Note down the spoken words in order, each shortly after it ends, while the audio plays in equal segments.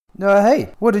No, hey,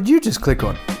 what did you just click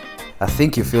on? I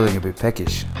think you're feeling a bit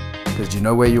peckish. Because do you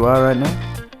know where you are right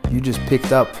now? You just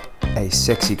picked up a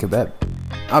sexy kebab.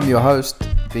 I'm your host,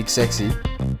 Big Sexy.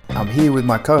 I'm here with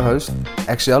my co-host.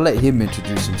 Actually, I'll let him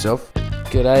introduce himself.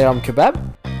 G'day, I'm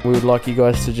Kebbab. We would like you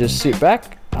guys to just sit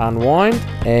back, unwind,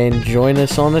 and join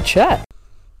us on the chat.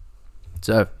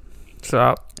 So, What's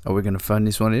up? are we going to phone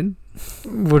this one in?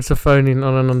 What's the phone in?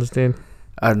 I don't understand.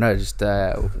 I don't know, just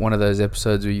one of those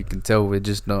episodes where you can tell we're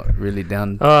just not really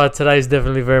down. Oh, today's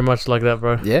definitely very much like that,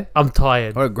 bro. Yeah? I'm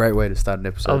tired. What a great way to start an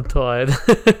episode. I'm tired.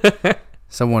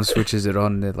 Someone switches it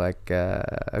on, they're like,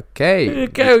 okay.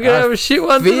 Okay, we're going to have a shit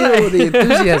one Feel today. the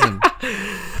enthusiasm.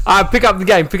 Pick up the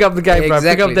game, bro. Exactly. Pick up the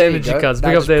There you energy go. cards. Now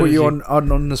Pick up just the put energy. you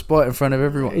on the spot in front of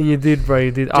everyone. You did, bro.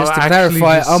 You did. Just to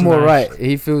clarify, I'm alright.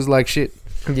 He feels like shit.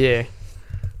 Yeah.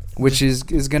 Which is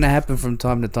going to happen from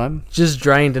time to time. Just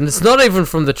drained. And it's not even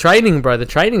from the training, bro. The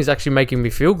training is actually making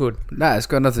me feel good. Nah, it's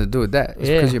got nothing to do with that. It's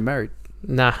because you're married.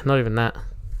 Nah, not even that.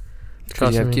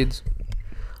 Because you have kids.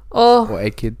 Oh. Or a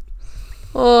kid.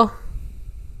 Oh.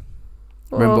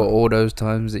 Remember all those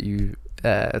times that you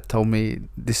told me,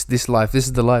 this is the life. This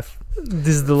is the life.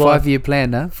 5-year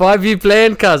plan, huh? 5-year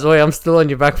plan, cuz. Oi, I'm still on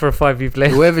your back for a 5-year plan.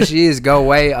 Whoever she is, go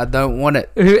away. I don't want it.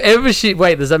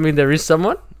 Wait, does that mean there is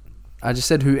someone? I just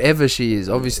said whoever she is.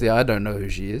 Obviously, I don't know who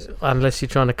she is. Unless you're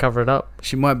trying to cover it up.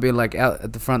 She might be like out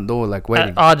at the front door, like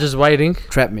waiting. Just waiting.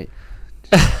 Trap me.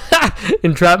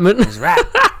 Entrapment. Just rap.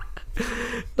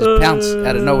 Just pounce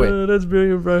out of nowhere. That's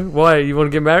brilliant, bro. Why? You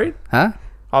want to get married? Huh?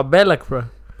 I'll bet, like, bro.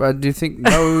 But do you think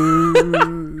no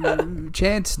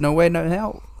chance, no way, no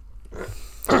how?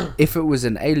 If it was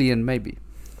an alien, maybe.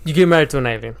 You get married to an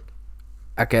alien.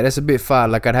 Okay, that's a bit far.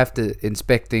 Like, I'd have to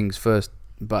inspect things first,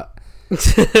 but... I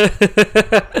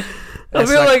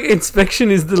feel like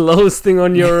inspection is the lowest thing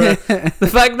on your... the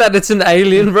fact that it's an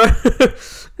alien, bro,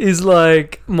 is,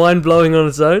 like, mind-blowing on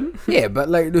its own. Yeah, but,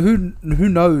 like, who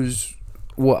knows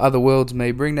what other worlds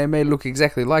may bring? They may look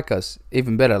exactly like us.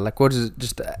 Even better. Like, what is it?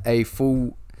 Just a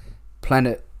full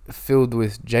planet filled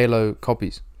with J-Lo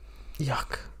copies.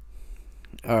 Yuck.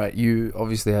 Alright, you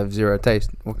obviously have zero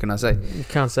taste. What can I say? You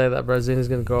can't say that, bro. Zena's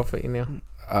going to go off at you now.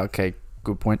 Okay,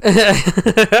 good point.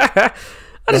 I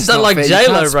just don't like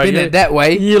J-Lo, bro. Spin it that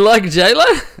way. You like J-Lo?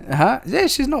 Huh? Yeah,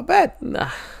 she's not bad. Nah.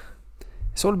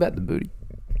 It's all about the booty.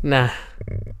 Nah.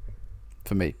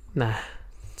 For me. Nah.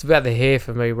 It's about the hair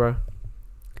for me, bro.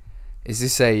 Is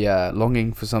this a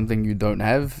longing for something you don't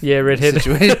have? Yeah, redhead.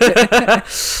 Situation? I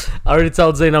already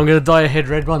told Zena I'm going to dye her head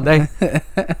red one day.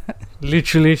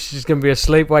 Literally, she's going to be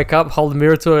asleep, wake up, hold the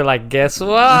mirror to her like, guess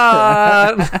what?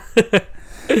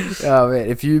 Oh man,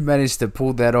 if you manage to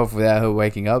pull that off without her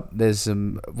waking up, there's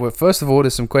some... Well, first of all,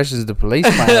 there's some questions the police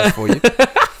might have for you.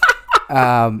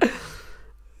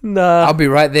 Nah. I'll be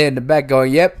right there in the back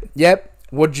going, yep,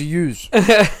 what'd you use?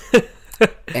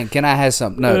 And can I have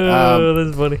some? No.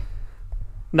 That's funny.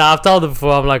 Nah, I've told her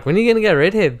before, I'm like, when are you going to get a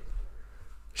redhead?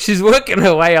 She's working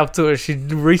her way up to it. She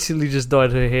recently just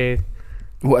dyed her hair.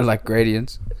 What, like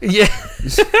gradients? Yeah.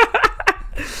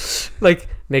 Like,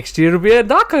 next year it'll be a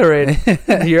darker red.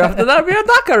 The year after that it'll be a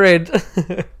darker red.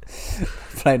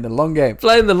 Playing the long game.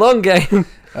 Playing the long game.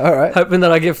 All right. Hoping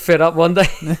that I get fed up one day.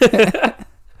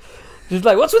 Just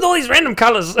like, what's with all these random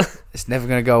colours? It's never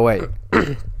going to go away.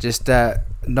 Just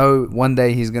know one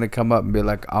day he's going to come up and be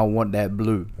like, I want that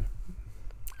blue.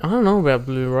 I don't know about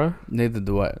blue, bro. Neither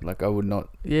do I. Like, I would not.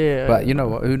 Yeah. But you know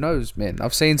what? Who knows, man?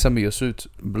 I've seen some of your suits.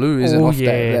 Blue isn't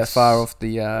that far off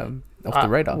the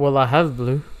radar. Well, I have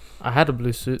blue. I had a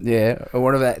blue suit. Yeah. Or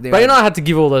what about... But you know, I had to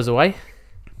give all those away.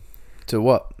 To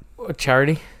what? A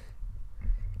charity.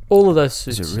 All of those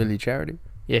suits. Is it really charity?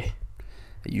 Yeah.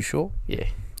 Are you sure? Yeah.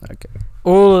 Okay.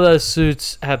 All of those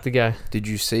suits had to go. Did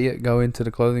you see it go into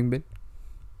the clothing bin?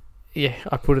 Yeah,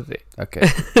 I put it there. Okay.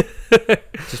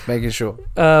 Just making sure.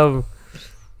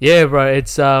 Yeah, bro.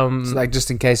 It's like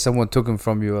just in case someone took them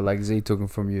from you, or like Z took them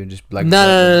from you, and just like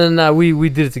no. We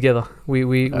did it together.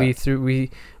 We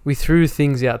threw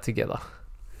things out together.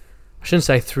 I shouldn't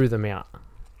say threw them out,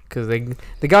 because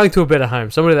they're going to a better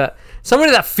home. Somebody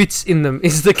that fits in them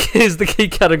is the key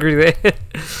category there.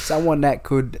 Someone that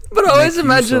could. But I always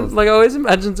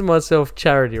imagine to myself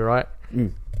charity, right?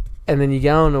 Mm. And then you're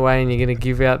going away and you're going to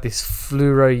give out this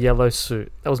fluoro yellow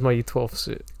suit. That was my year 12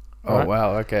 suit. Right? Oh,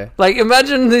 wow, okay. Like,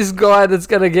 imagine this guy that's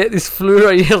going to get this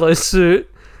fluoro yellow suit,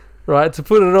 right, to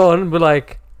put it on and be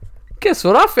like, guess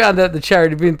what I found at the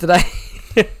charity bin today?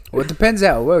 Well, it depends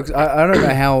how it works. I don't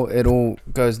know how it all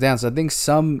goes down. So I think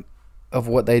some of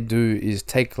what they do is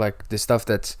take, like, the stuff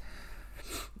that's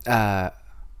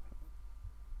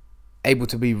able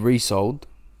to be resold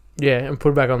Yeah, and put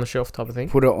it back on the shelf type of thing.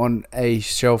 Put it on a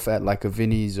shelf at like a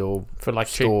Vinnie's or For like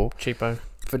store. cheapo.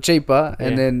 For cheaper. Yeah.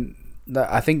 And then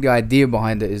I think the idea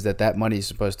behind it is that money is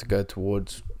supposed to go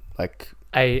towards like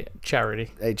A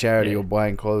charity. Yeah. or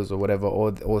buying clothes or whatever,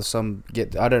 or some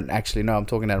I don't actually know. I'm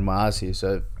talking out of my ass here,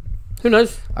 so Who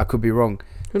knows? I could be wrong.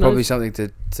 Who knows? Probably something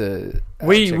to check out.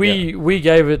 We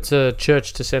gave it to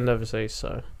church to send overseas,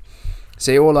 so.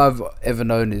 See, all I've ever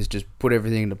known is just put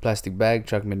everything in a plastic bag,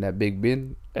 chuck them in that big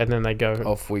bin, And then they go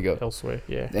off we go. elsewhere,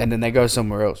 yeah. And then they go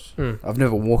somewhere else. I've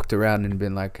never walked around and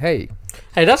been like, hey,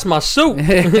 that's my suit.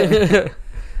 I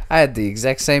had the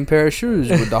exact same pair of shoes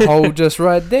with the hole just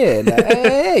right there. Like,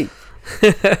 hey.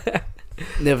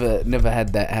 Never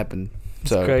had that happen.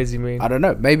 So It's crazy, man. I don't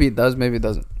know. Maybe it does, maybe it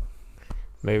doesn't.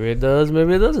 Maybe it does,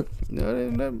 maybe it doesn't.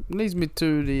 No, that leads me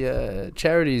to the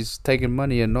charities taking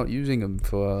money and not using them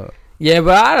for... Yeah,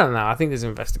 but I don't know. I think there's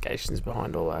investigations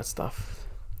behind all that stuff.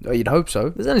 Oh, you'd hope so.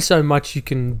 There's only so much you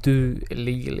can do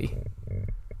illegally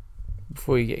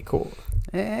before you get caught.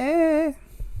 Eh.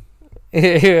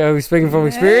 Are we speaking from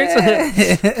experience?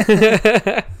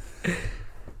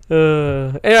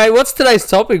 Anyway, what's today's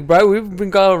topic, bro? We've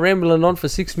been going rambling on for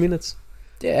 6 minutes.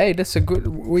 Yeah, hey, that's a good...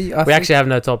 We actually have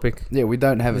no topic. Yeah, we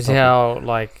don't have This a is topic. how,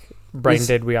 like, brain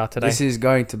dead we are today. This is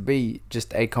going to be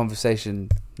just a conversation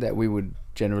that we would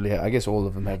generally have. I guess all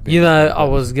of them have been. You know, I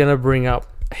was going to bring up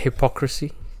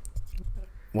hypocrisy.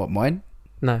 What, mine?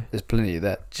 No, There's plenty of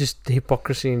that. just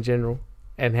hypocrisy in general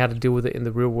and how to deal with it in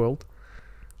the real world.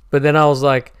 But then I was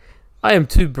like, I am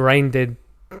too brain dead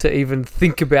to even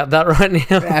think about that right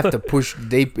now. I have to push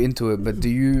deep into it, but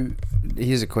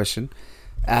here's a question.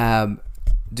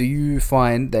 Do you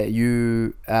find that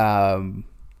you... I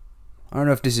don't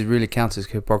know if this really counts as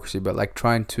hypocrisy, but like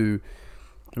trying to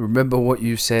remember what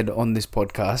you said on this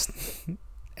podcast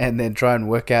and then try and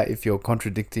work out if you're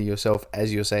contradicting yourself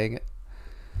as you're saying it?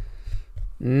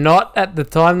 Not at the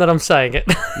time that I'm saying it.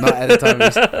 Not at the time.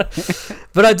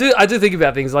 But I do think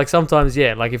about things like sometimes,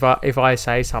 yeah, like if I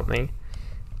say something,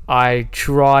 I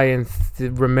try and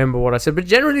remember what I said. But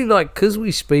generally, like, because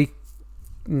we speak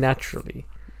naturally,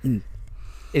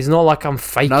 it's not like I'm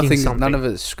faking something. None of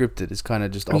it's scripted. It's kind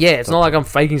of just off. Yeah, it's not like I'm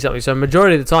faking something. So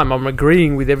majority of the time, I'm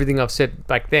agreeing with everything I've said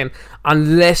back then,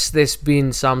 unless there's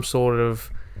been some sort of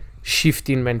shift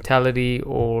in mentality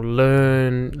or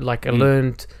learned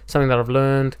something that I've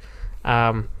learned.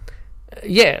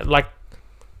 Yeah, like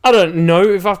I don't know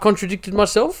if I've contradicted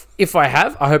myself. If I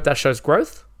have, I hope that shows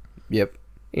growth. Yep.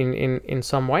 In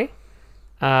some way.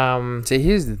 See,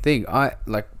 here's the thing.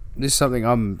 This is something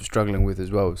I'm struggling with as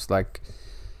well. It's like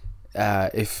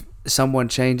if someone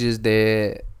changes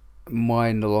their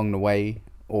mind along the way,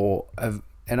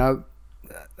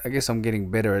 I guess I'm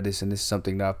getting better at this, and this is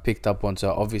something that I've picked up on,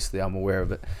 so obviously I'm aware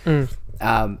of it.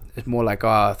 It's more like,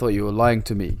 I thought you were lying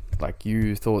to me. Like,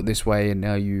 you thought this way, and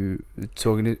now you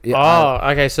talking to...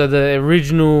 Yeah, okay, so the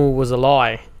original was a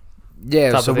lie.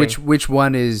 Yeah, so which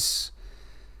one is...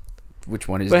 Which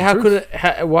one is but the how truth? could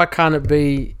it... why can't it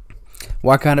be...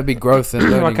 Why can't it be growth and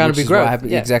learning? Why can't it be growth?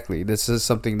 Yeah. Exactly. This is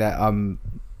something that I'm,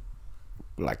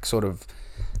 like, sort of...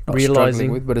 Not Realising.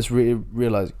 struggling with, but it's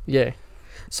realising. Yeah.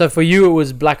 So for you, it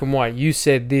was black and white. You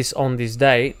said this on this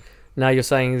date. Now you're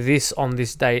saying this on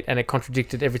this date, and it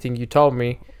contradicted everything you told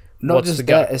me. Not just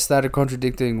that, it started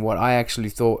contradicting what I actually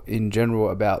thought in general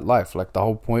about life. Like, the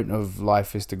whole point of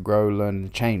life is to grow, learn,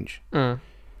 and change.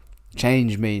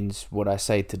 Change means what I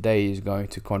say today is going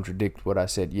to contradict what I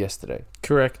said yesterday.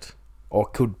 Correct. Or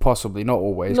could possibly, not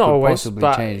always, possibly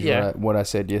change what I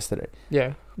said yesterday.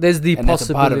 Yeah. There's the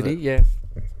possibility, yeah.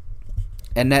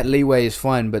 And that leeway is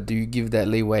fine, but do you give that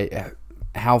leeway?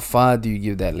 How far do you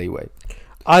give that leeway?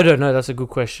 I don't know. That's a good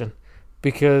question.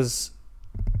 Because,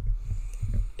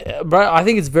 bro, I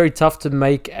think it's very tough to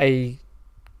make a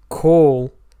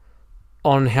call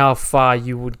on how far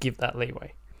you would give that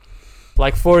leeway.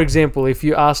 Like, for example, if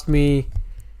you asked me,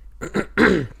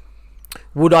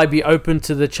 would I be open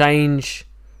to the change?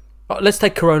 Let's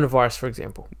take coronavirus, for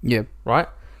example. Yeah. Right?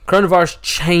 Coronavirus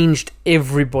changed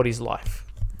everybody's life.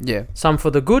 Yeah. Some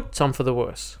for the good, some for the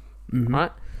worse. Mm-hmm.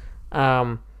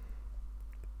 Right?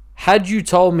 Had you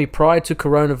told me prior to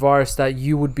coronavirus that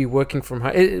you would be working from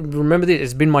home, remember this,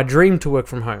 it's been my dream to work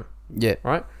from home. Yeah.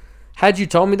 Right? Had you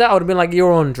told me that, I would have been like,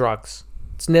 you're on drugs.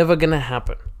 It's never going to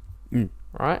happen.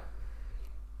 Right?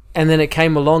 And then it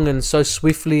came along and so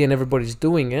swiftly and everybody's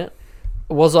doing it.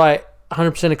 Was I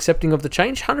 100% accepting of the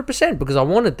change? 100%, because I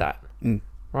wanted that.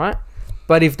 Right?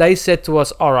 But if they said to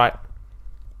us, all right,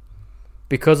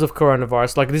 because of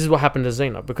coronavirus, like this is what happened to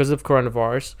Zena. Because of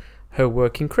coronavirus, her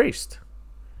work increased.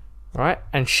 Right?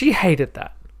 And she hated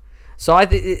that. So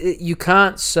you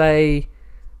can't say,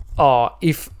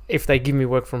 if if they give me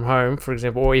work from home, for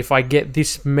example, or if I get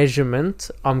this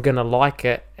measurement, I'm gonna like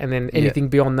it, and then anything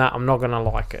beyond that, I'm not gonna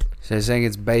like it. So you're saying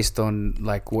it's based on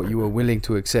like what you were willing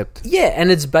to accept. Yeah, and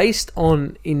it's based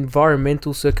on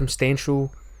environmental,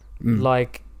 circumstantial,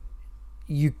 like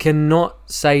you cannot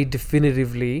say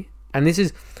definitively. And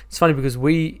it's funny because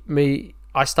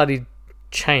I studied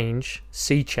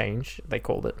sea change, they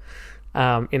called it,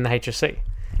 in the HSC.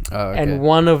 Oh, okay. And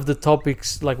one of the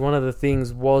topics, like one of the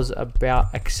things was about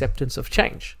acceptance of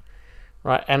change,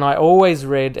 right? And I always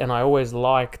read and I always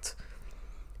liked,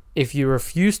 if you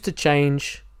refuse to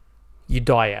change, you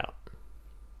die out,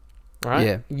 right?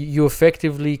 Yeah. You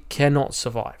effectively cannot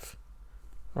survive,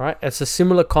 right? It's a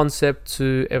similar concept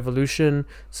to evolution,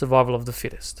 survival of the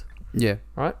fittest. Yeah.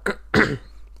 Right?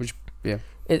 Which, yeah.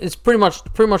 It's pretty much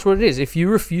what it is. If you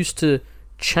refuse to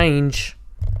change,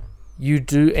 you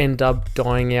do end up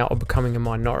dying out or becoming a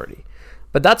minority.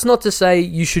 But that's not to say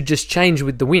you should just change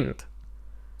with the wind.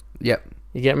 Yep.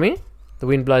 You get me? The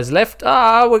wind blows left.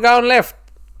 We're going left.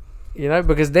 You know,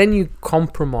 because then you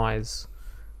compromise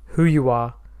who you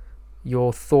are,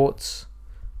 your thoughts,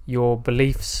 your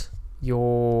beliefs,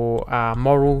 your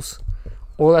morals.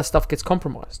 All that stuff gets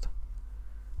compromised.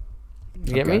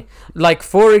 You get me? Like,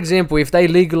 for example, if they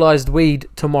legalized weed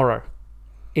tomorrow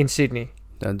in Sydney.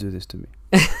 Don't do this to me.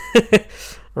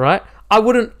 Right? I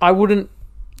wouldn't. That wouldn't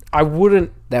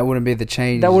be the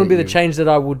change. That wouldn't be the change that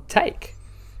I would take.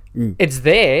 Mm. It's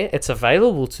there. It's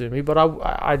available to me, but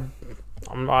I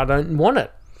don't want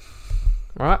it.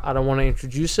 Right? I don't want to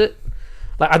introduce it.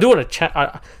 Like, I do want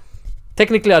to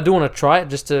technically, I do want to try it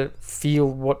just to feel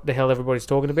what the hell everybody's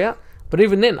talking about. But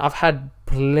even then, I've had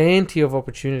plenty of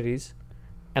opportunities,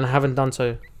 and I haven't done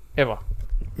so ever.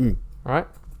 Mm. Right?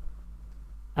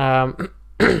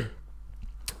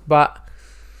 But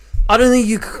I don't think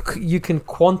you can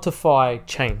quantify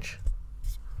change.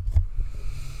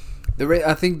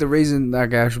 I think the reason,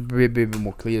 like, I should be a bit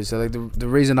more clear. So, like, the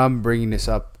reason I'm bringing this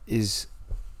up is,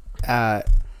 I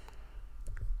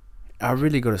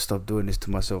really got to stop doing this to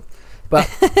myself. But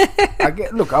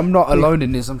look, I'm not alone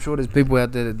in this. I'm sure there's people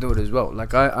out there that do it as well.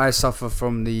 Like, I suffer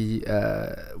from the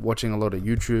watching a lot of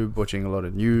YouTube, watching a lot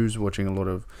of news, watching a lot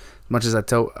of, as much as I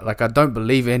don't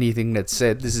believe anything that's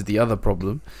said. This is the other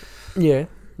problem. Yeah,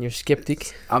 you're a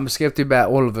skeptic. I'm a skeptic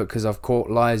about all of it because I've caught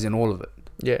lies in all of it.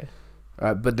 Yeah.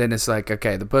 But then it's like,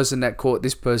 okay, the person that caught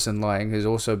this person lying has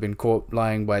also been caught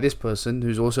lying by this person,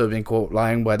 who's also been caught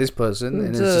lying by this person, and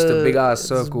it's just a big ass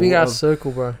circle. It's a big ass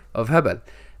circle, bro. Of habal.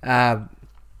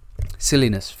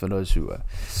 Silliness for those who are.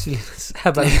 Silliness.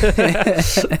 Habal.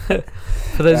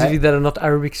 For those of you that are not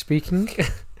Arabic speaking.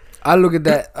 I look at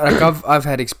that, like, I've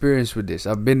had experience with this.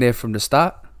 I've been there from the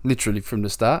start, literally from the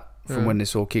start. From when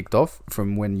this all kicked off,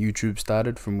 from when YouTube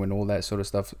started, from when all that sort of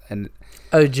stuff, and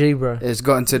OG, bro. It's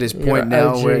gotten to this point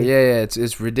now where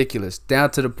it's ridiculous,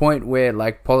 down to the point where,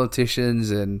 like,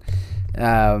 politicians and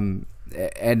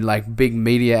like big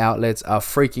media outlets are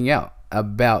freaking out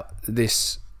about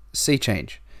this sea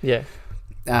change. Yeah.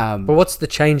 But what's the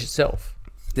change itself?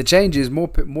 The change is more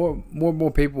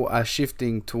people are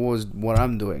shifting towards what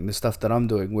I'm doing, the stuff that I'm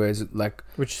doing, whereas, like,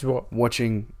 which is what?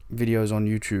 Watching videos on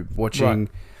YouTube, watching. Right.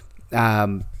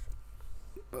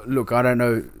 Look, I don't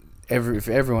know if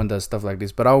everyone does stuff like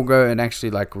this, but I'll go and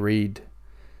actually, like, read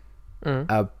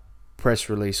a press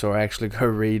release, or actually go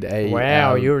read a.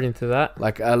 Wow, you're into that.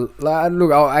 Look,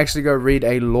 I'll actually go read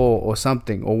a law or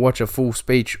something, or watch a full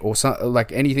speech or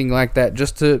like anything like that,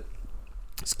 just to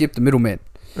skip the middleman.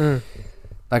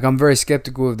 Like, I'm very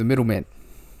skeptical of the middleman,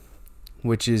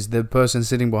 which is the person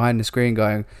sitting behind the screen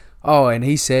going, oh, and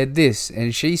he said this,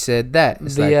 and she said that.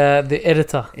 It's the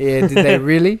editor. Yeah, did they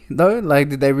really, though? Like,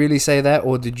 did they really say that?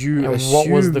 Or did you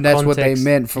assume that's what they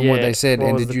meant from what they said?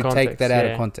 And did you take that out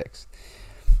of context?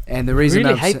 And the reason I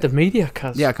really hate the media,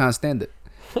 cuz. Yeah, I can't stand it.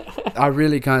 I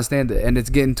really can't stand it. And it's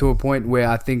getting to a point where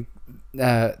I think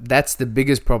that's the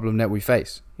biggest problem that we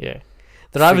face. Yeah.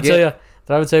 Did I ever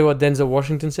tell you what Denzel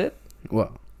Washington said?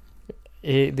 What?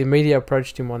 The media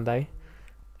approached him one day,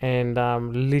 and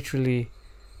literally...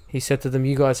 he said to them,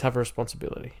 you guys have a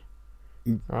responsibility,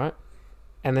 right?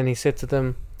 And then he said to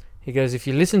them, he goes, if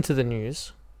you listen to the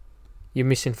news, you're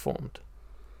misinformed.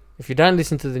 If you don't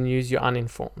listen to the news, you're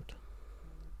uninformed.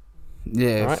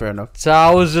 Yeah, right? Fair enough. So I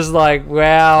was just like,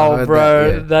 wow,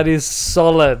 bro, that is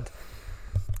solid.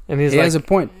 And he has a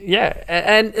point. Yeah,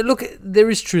 and look, there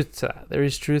is truth to that. There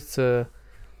is truth to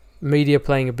media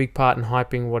playing a big part in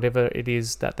hyping whatever it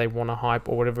is that they want to hype,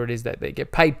 or whatever it is that they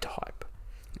get paid to hype.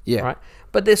 Yeah. Right?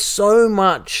 But there's so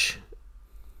much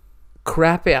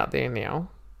crap out there now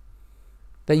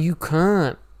that you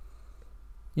can't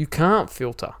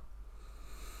filter.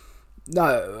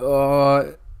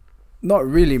 No, Not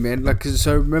really, man. Like, 'cause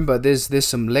so remember, there's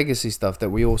some legacy stuff that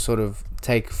we all sort of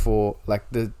take for, like,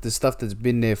 the stuff that's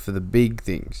been there for the big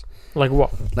things. Like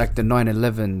what? Like the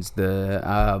 9/11s,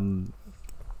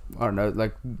 I don't know,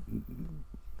 like,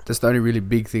 that's the only really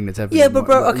big thing that's happened. Yeah, but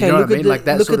bro, okay, you know look what I at mean? the Like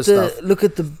that look sort at of the stuff. look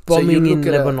at the bombing in look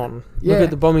at Lebanon. yeah. Look at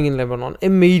the bombing in Lebanon.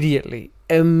 Immediately,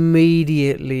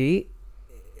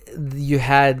 you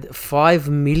had 5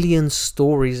 million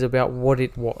stories about what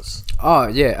it was. Oh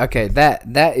yeah, okay.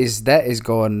 That is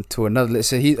going to another.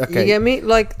 So okay. You get me?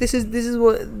 Like this is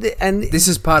what and this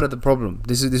is part of the problem.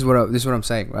 This is what I'm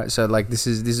saying, right? So like this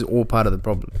is all part of the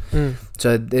problem.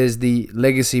 So there's the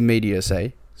legacy media,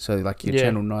 say. So like your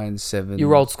Channel 9, 7,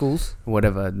 your old schools,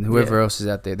 whatever, and whoever else is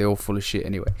out there, they're all full of shit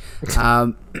anyway.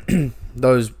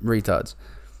 Those retards,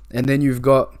 and then you've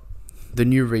got the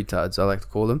new retards, I like to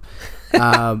call them,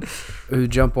 who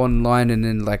jump online and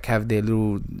then like have their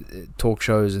little talk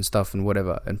shows and stuff and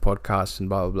whatever and podcasts and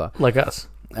blah blah blah. like us.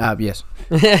 Yes.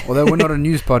 Although we're not a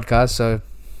news podcast, so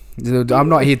I'm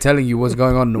not here telling you what's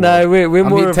going on in the world. we're I'm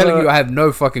more here of telling you I have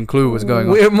no fucking clue what's going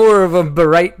on. We're more of a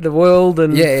berate the world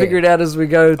and figure it out as we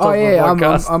go. Oh yeah,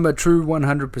 I'm a true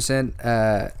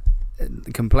 100%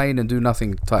 complain and do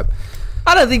nothing type.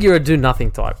 I don't think you're a do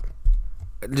nothing type.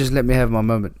 Just let me have my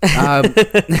moment.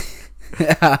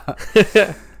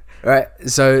 Right,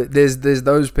 so there's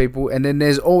those people, and then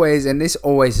there's always, and this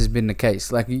always has been the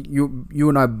case. Like you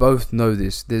and I both know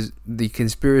this. There's the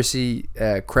conspiracy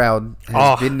crowd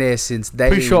has been there since day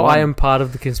Pretty sure one. I am part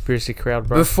of the conspiracy crowd,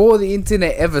 bro. Before the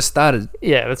internet ever started.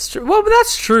 Yeah, that's true. Well, but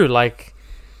that's true. Like,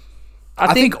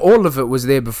 I think all of it was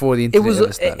there before the internet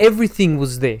ever started. Everything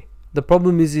was there. The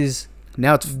problem is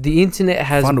now it's the internet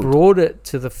has funneled. brought it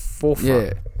to the forefront.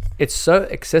 Yeah. It's so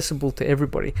accessible to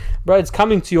everybody, bro. It's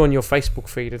coming to you on your Facebook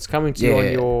feed. It's coming to you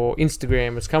on your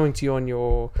Instagram. It's coming to you on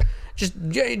your just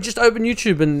open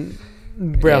YouTube and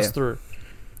browse through,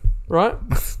 right?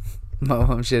 My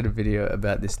mom shared a video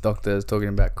about this doctor talking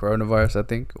about coronavirus, I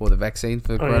think, or the vaccine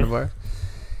for coronavirus,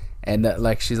 and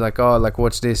like she's like, oh, like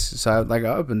watch this. So I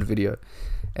opened the video,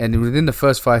 and within the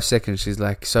first 5 seconds, she's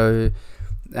like, so.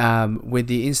 With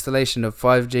the installation of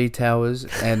 5G towers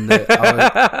and the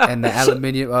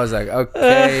aluminium, I was like,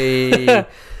 okay.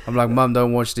 I'm like, Mum,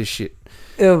 don't watch this shit.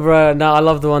 Yeah, bro. No, I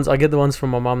love the ones. I get the ones from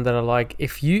my mum that are like,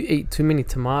 if you eat too many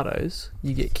tomatoes,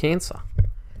 you get cancer.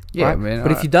 Yeah, right? man.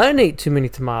 But if you don't eat too many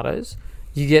tomatoes,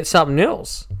 you get something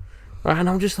else. Right? And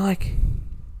I'm just like,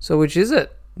 so which is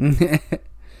it?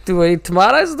 Do I eat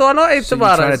tomatoes or do I not eat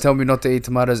tomatoes? You're trying to tell me not to eat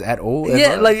tomatoes at all?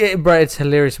 Yeah, bro, it's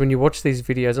hilarious when you watch these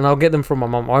videos, and I'll get them from my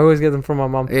mum. I always get them from my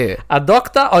mum. Yeah. A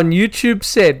doctor on YouTube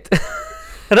said,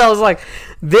 and I was like,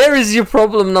 there is your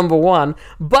problem number one.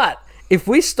 But if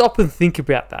we stop and think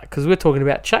about that, because we're talking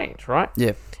about change, right?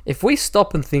 Yeah. If we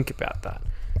stop and think about that,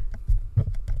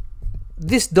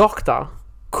 this doctor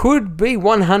could be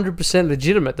 100%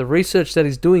 legitimate. The research that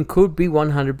he's doing could be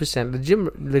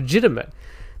 100% legitimate.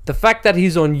 The fact that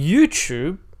he's on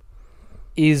YouTube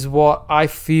is what I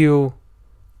feel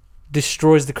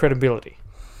destroys the credibility.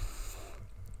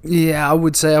 Yeah, I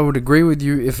would say I would agree with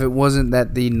you if it wasn't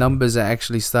that the numbers are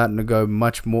actually starting to go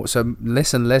much more. So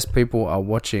less and less people are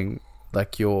watching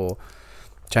like your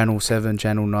Channel 7,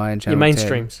 Channel 9, Channel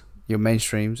 10. Your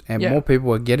mainstreams. And more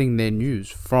people are getting their news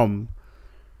from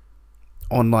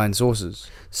online sources.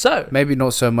 So maybe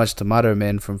not so much Tomato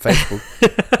Man from Facebook,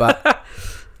 but...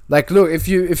 Like, look, if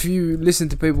you listen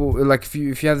to people, like if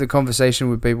you have the conversation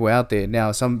with people out there now,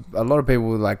 a lot of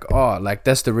people are like, oh, like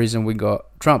that's the reason we got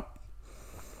Trump.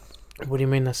 What do you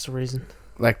mean that's the reason?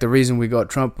 Like the reason we got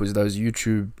Trump was those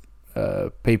YouTube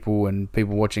people and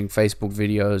people watching Facebook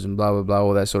videos and blah blah blah,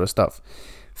 all that sort of stuff,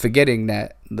 forgetting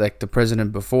that like the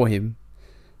president before him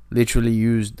literally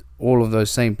used all of those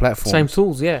same platforms, same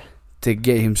tools, yeah, to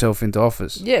get himself into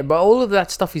office. Yeah, but all of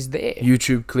that stuff is there.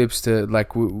 YouTube clips to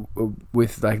like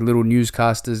with like little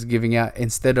newscasters giving out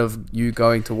instead of you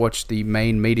going to watch the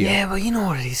main media. Yeah, but you know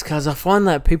what it is, cuz I find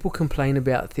that people complain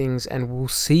about things and will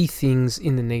see things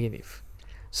in the negative.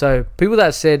 So people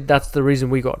that said that's the reason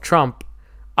we got Trump,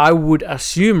 I would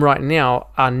assume right now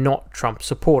are not Trump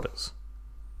supporters.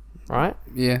 Right?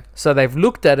 Yeah. So they've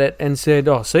looked at it and said,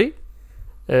 oh, see,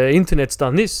 internet's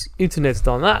done this, internet's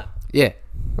done that. Yeah.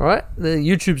 Right? The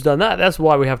YouTube's done that. That's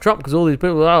why we have Trump, because all these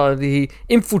people, he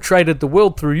infiltrated the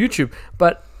world through YouTube.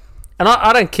 And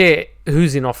I don't care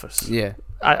who's in office. Yeah.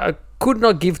 I could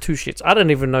not give two shits. I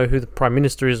don't even know who the Prime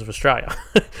Minister is of Australia.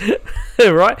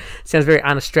 Right? Sounds very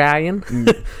un-Australian.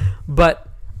 But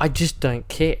I just don't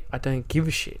care. I don't give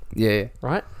a shit. Yeah.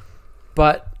 Right?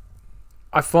 But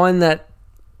I find that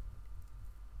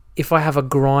if I have a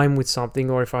grime with something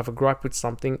or if I have a gripe with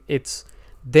something, it's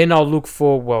then I'll look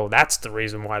for, well, that's the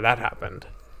reason why that happened.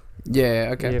 Yeah,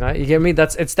 okay. You know, you get me?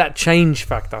 It's that change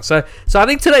factor. So I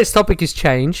think today's topic is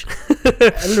change.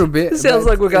 A little bit. It sounds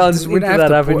like we're going into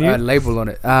that avenue. Put a label on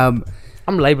it. I'm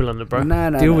labeling it, bro.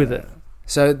 No, Deal with it.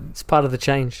 So it's part of the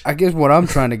change. I guess what I'm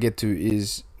trying to get to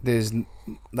is there's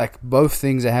like both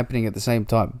things are happening at the same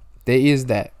time. There is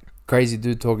that crazy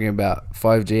dude talking about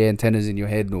 5G antennas in your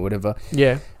head or whatever.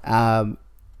 Yeah.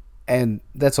 And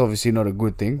that's obviously not a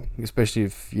good thing, especially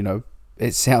if, you know,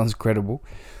 it sounds credible.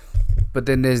 But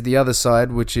then there's the other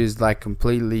side, which is like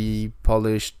completely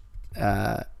polished,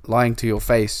 lying to your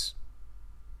face,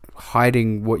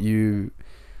 hiding what you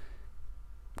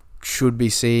should be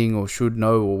seeing or should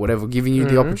know or whatever, giving you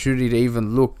the opportunity to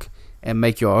even look and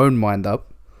make your own mind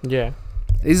up. Yeah.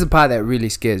 This is the part that really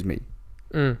scares me.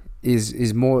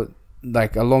 Is more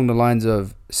like along the lines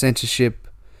of censorship,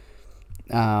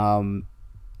 like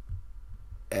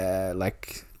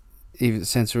even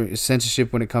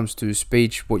censorship when it comes to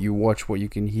speech, what you watch, what you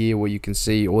can hear, what you can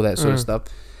see, all that sort of stuff.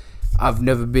 I've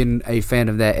never been a fan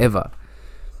of that ever.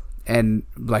 And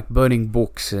like burning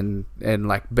books and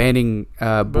like banning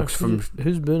books from...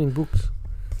 Who's burning books?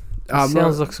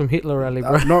 Sounds like some Hitler rally,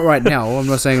 bro. Not right now. I'm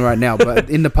not saying right now, but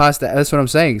in the past, that's what I'm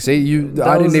saying. See,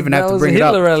 I didn't even have to bring it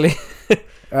up. Hitler rally.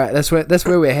 All right, that's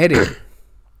where we're heading.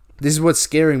 This is what's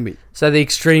scaring me. So the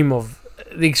extreme of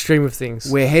things.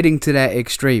 We're heading to that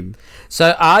extreme.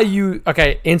 So are you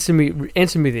okay? Answer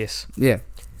me this. Yeah.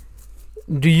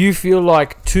 Do you feel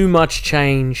like too much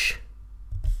change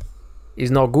is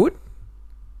not good?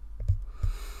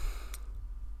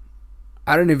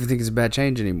 I don't even think it's about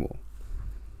change anymore.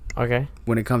 Okay.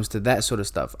 When it comes to that sort of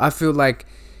stuff, I feel like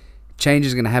change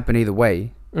is going to happen either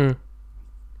way.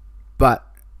 But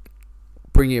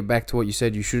bringing it back to what you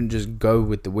said, you shouldn't just go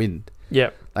with the wind.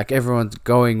 Yeah. Like everyone's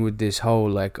going with this whole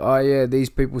like, oh yeah, these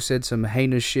people said some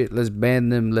heinous shit. Let's ban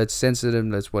them. Let's censor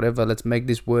them. Let's whatever. Let's make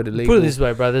this word illegal. Put it this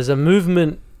way, bro. There's a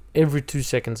movement every 2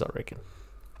 seconds, I reckon.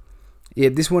 Yeah,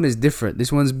 this one is different.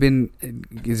 This one's been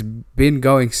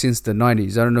going since the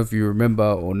 90s. I don't know if you remember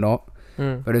or not,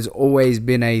 but it's always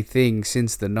been a thing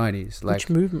since the 90s. Like, which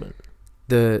movement?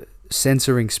 The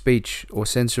censoring speech or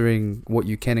censoring what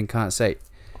you can and can't say.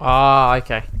 Ah,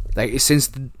 okay. Like since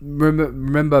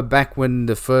remember back when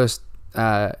the first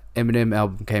Eminem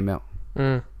album came out,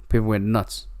 people went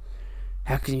nuts.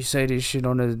 How can you say this shit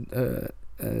on a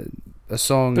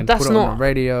song and put it on the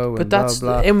radio? But and that's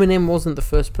blah, blah. Eminem wasn't the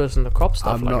first person to cop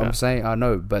stuff like that. I'm saying I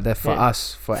know, but that for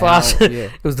us, for us,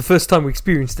 it was the first time we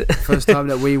experienced it. First time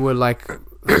that we were like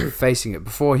facing it.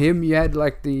 Before him, you had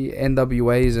like the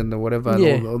NWAs and the whatever,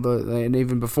 and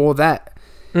even before that.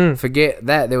 Forget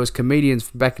that there was comedians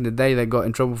back in the day that got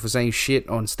in trouble for saying shit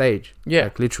on stage. Yeah,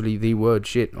 like literally the word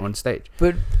shit on stage.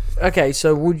 But okay,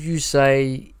 so would you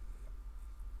say?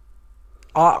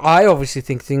 I obviously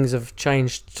think things have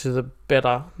changed to the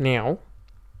better now,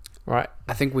 right?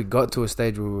 I think we got to a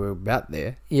stage where we were about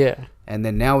there. Yeah, and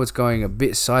then now it's going a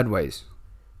bit sideways.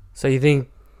 So you think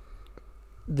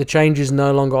the change is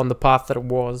no longer on the path that it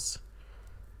was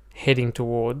heading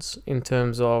towards in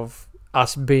terms of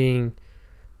us being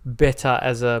better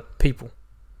as a people?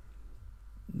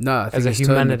 No, I think it's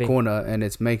turned the corner and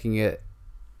it's making it,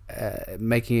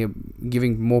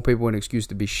 giving more people an excuse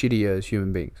to be shittier as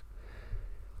human beings.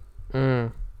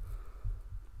 So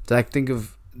like, think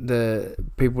of the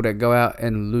people that go out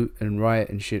and loot and riot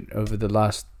and shit over the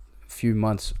last few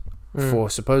months for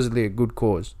supposedly a good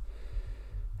cause.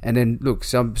 And then look,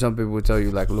 some people will tell you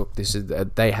like, look, this is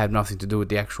they have nothing to do with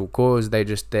the actual cause. They're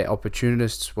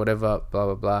opportunists, whatever, blah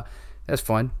blah blah. That's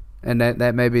fine, and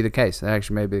that may be the case. That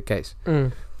actually may be the case.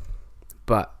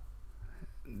 But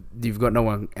you've got no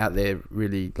one out there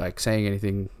really like saying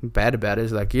anything bad about it.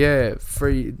 It's like, yeah,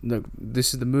 free. Look,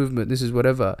 this is the movement. This is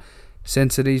whatever.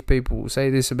 Censor these people. Say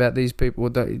this about these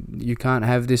people. You can't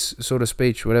have this sort of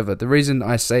speech. Whatever. The reason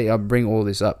I bring all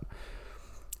this up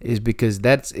is because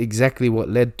that's exactly what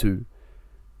led to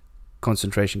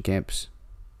concentration camps.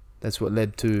 That's what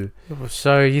led to...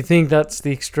 So you think that's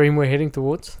the extreme we're heading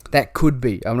towards? That could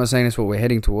be. I'm not saying that's what we're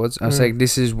heading towards. I'm saying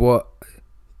this is what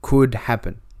could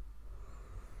happen.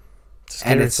 It's a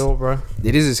scary thought, bro.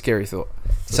 It is a scary thought.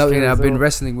 Something that I've been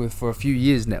wrestling with for a few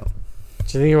years now.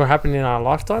 Do you think it will happen in our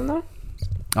lifetime, though?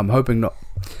 I'm hoping not.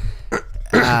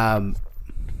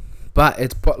 But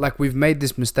it's like we've made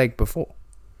this mistake before.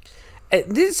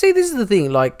 This is the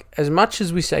thing. Like, as much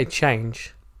as we say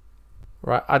change,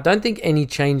 right? I don't think any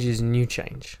change is new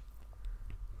change.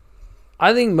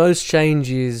 I think most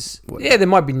change is... Yeah, there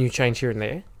might be new change here and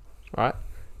there, right?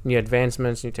 New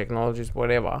advancements, new technologies,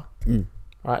 whatever.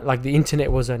 Right? Like, the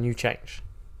internet was a new change,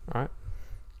 right?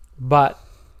 But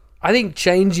I think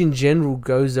change in general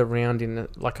goes around in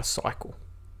like a cycle.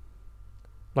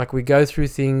 Like we go through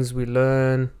things, we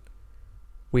learn,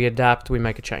 we adapt, we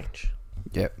make a change.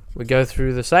 Yep. We go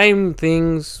through the same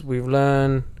things, we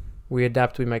learn, we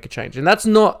adapt, we make a change. And that's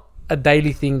not a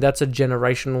daily thing, that's a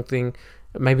generational thing,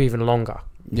 maybe even longer.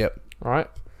 Yep. Right?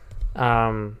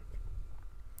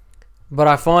 But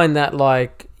I find that,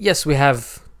 like, yes, we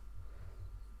have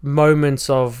moments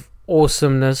of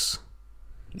awesomeness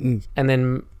and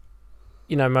then,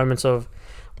 you know, moments of,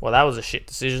 well, that was a shit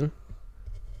decision.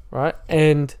 Right?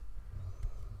 And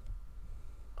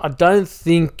I don't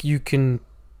think you can...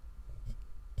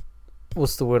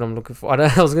 What's the word I'm looking for?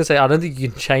 I was going to say, I don't think you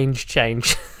can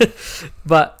change.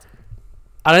 But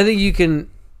I don't think you can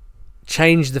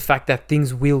change the fact that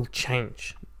things will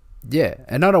change. Yeah,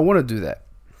 and I don't want to do that.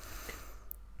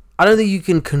 I don't think you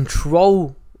can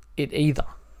control it either.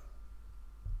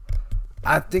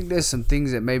 I think there's some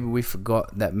things that maybe we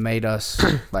forgot that made us,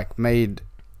 like, made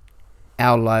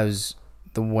our lives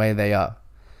the way they are.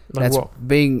 Like That's what?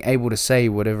 being able to say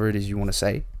whatever it is you want to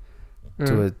say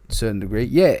to a certain degree.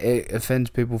 Yeah, it offends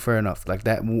people, fair enough. Like,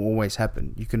 that will always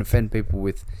happen. You can offend people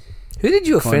with... Who did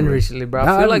you offend recently, bro?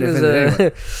 No, I feel like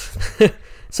there's a...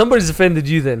 Somebody's offended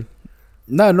you then.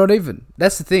 No, not even.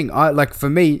 That's the thing. Like, for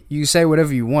me, you say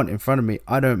whatever you want in front of me.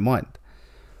 I don't mind.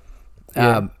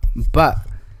 Yeah. But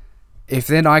if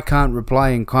then I can't reply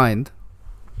in kind,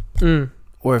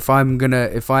 or if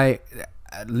I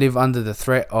live under the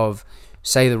threat of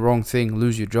say the wrong thing,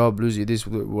 lose your job, lose your this,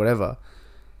 whatever,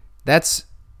 that's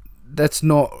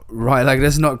not right. Like,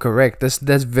 that's not correct. That's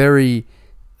very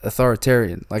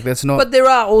authoritarian. Like, that's not. But there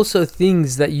are also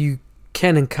things that you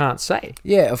can and can't say.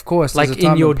 Yeah, of course. Like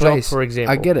in your job, for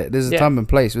example. I get it. There's a time and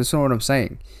place. That's not what I'm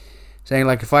saying. Saying,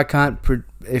 like, if I can't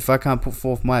put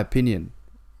forth my opinion,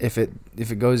 if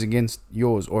it goes against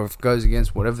yours, or if it goes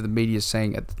against whatever the media is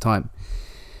saying at the time,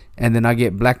 and then I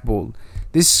get blackballed,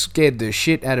 this scared the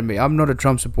shit out of me. I'm not a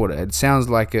Trump supporter. It sounds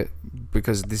like it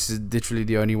because this is literally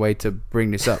the only way to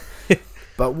bring this up.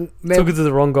 But man, talking to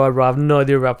the wrong guy, bro. I have no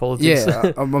idea about politics.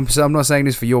 Yeah, I'm not saying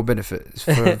this for your benefit. It's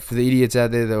for the idiots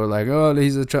out there that were like, oh,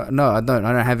 he's a Trump. No, I don't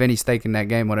have any stake in that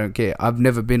game. I don't care. I've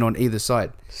never been on either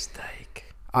side. Stake.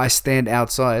 I stand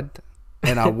outside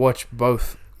and I watch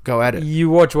both go at it. You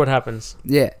watch what happens.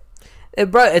 Yeah.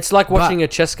 Bro, it's like watching a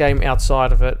chess game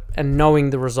outside of it and knowing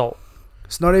the result.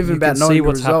 It's not even about knowing the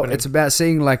result. It's about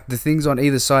seeing, like, the things on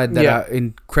either side that are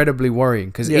incredibly worrying.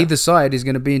 Because either side is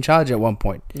going to be in charge at one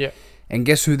point. Yeah. And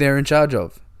guess who they're in charge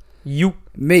of? You.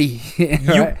 Me.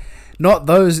 Right? Not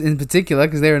those in particular,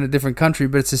 because they're in a different country,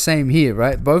 but it's the same here,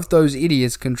 right? Both those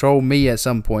idiots control me at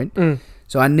some point.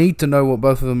 So I need to know what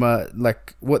both of them are,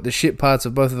 like, what the shit parts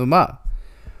of both of them are.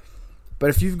 But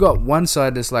if you've got one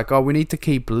side that's like, oh, we need to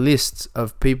keep lists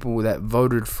of people that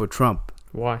voted for Trump.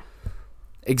 Why?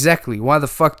 Exactly. Why the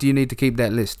fuck do you need to keep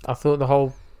that list? I thought the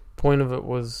whole point of it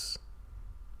was...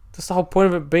 That's the whole point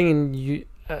of it being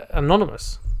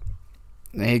anonymous.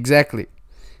 Exactly.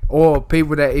 Or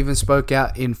people that even spoke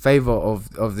out in favor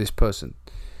of this person.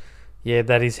 Yeah,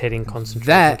 that is heading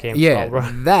concentration camp style, bro.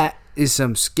 That is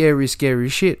some scary, scary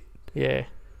shit. Yeah.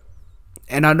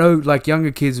 And I know, like,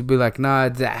 younger kids will be like, nah,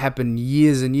 that happened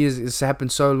years and years. It's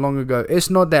happened so long ago. It's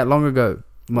not that long ago,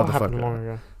 motherfucker. What happened long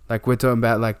ago? Like, we're talking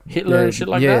about, like... Hitler and shit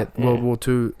like that? Yeah, World War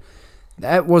II.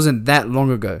 That wasn't that long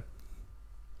ago.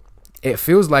 It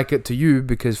feels like it to you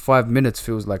because 5 minutes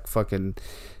feels like fucking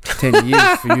 10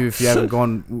 years for you if you haven't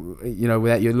gone, you know,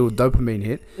 without your little dopamine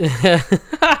hit.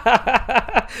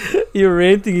 You're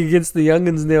ranting against the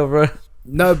youngins now, bro.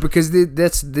 No, because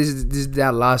this is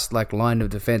our last, like, line of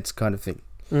defense kind of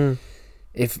thing.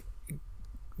 If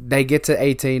they get to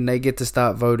 18, they get to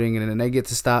start voting, and then they get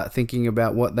to start thinking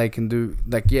about what they can do.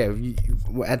 Like, yeah,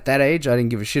 at that age, I didn't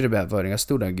give a shit about voting. I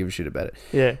still don't give a shit about it.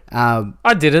 Yeah.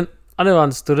 I didn't. I never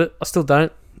understood it. I still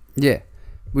don't. Yeah.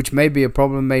 Which may be a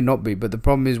problem, may not be. But the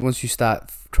problem is once you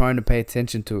start trying to pay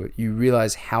attention to it, you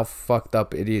realize how fucked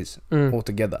up it is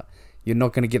altogether. You're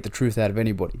not going to get the truth out of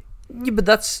anybody. Yeah, but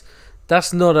that's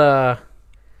not a...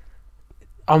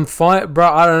 I'm fine, bro.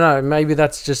 I don't know. Maybe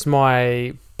that's just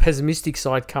my pessimistic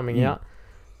side coming out.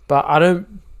 But I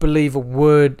don't believe a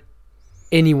word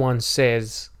anyone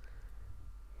says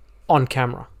on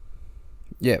camera.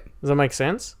 Yeah. Does that make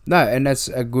sense? No, and that's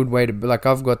a good way to... Like,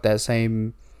 I've got that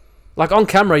same... Like, on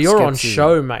camera, you're on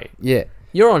show, mate. Yeah.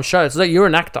 You're on show. It's like you're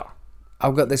an actor.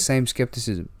 I've got the same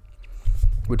skepticism.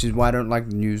 Which is why I don't like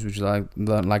the news, which is I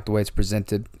don't like the way it's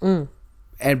presented.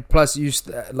 And plus,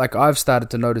 like, I've started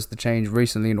to notice the change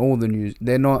recently in all the news.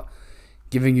 They're not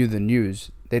giving you the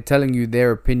news. They're telling you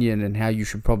their opinion and how you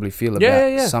should probably feel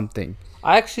about something.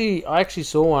 I actually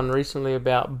saw one recently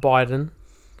about Biden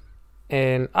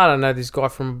and I don't know this guy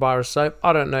from a bar of soap.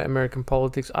 I don't know American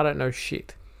politics. I don't know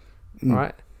shit,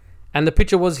 right? And the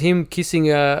picture was him kissing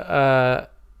she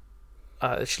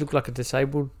looked like a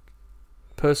disabled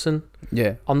person.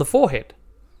 Yeah. On the forehead,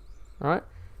 right?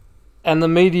 And the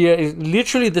media is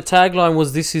literally, the tagline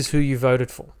was, "This is who you voted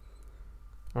for,"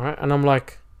 all right? And I'm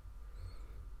like,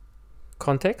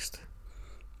 context?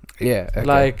 Yeah. Okay.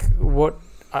 Like, what?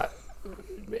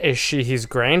 Is she his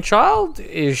grandchild?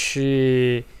 Is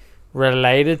she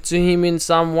related to him in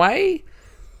some way?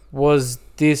 Was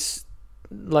this,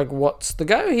 like, what's the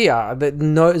go here?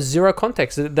 Zero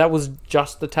context. That was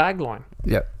just the tagline.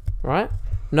 Yeah. Right?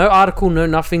 No article, no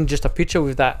nothing, just a picture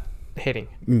with that heading.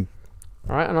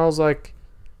 Right? And I was like,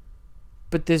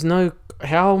 but there's no...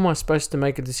 How am I supposed to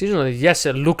make a decision on this? Yes,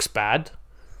 it looks bad,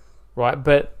 right?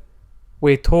 But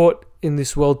we're taught in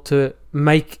this world to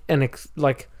make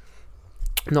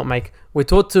we're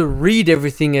taught to read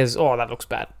everything as, oh, that looks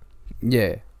bad.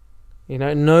 Yeah. You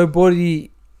know,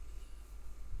 nobody,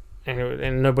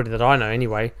 and nobody that I know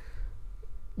anyway,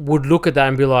 would look at that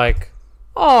and be like,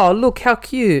 oh, look how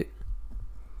cute.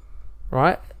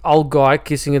 Right? Old guy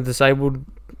kissing a disabled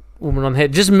woman on the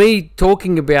head. Just me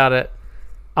talking about it,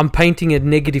 I'm painting a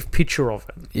negative picture of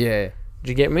it. Yeah.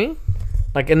 Do you get me?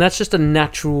 Like, and that's just a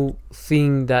natural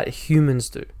thing that humans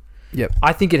do. Yep.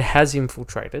 I think it has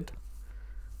infiltrated.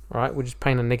 Right? We just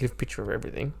paint a negative picture of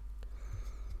everything.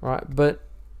 Right? But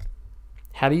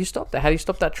how do you stop that? How do you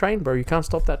stop that train, bro? You can't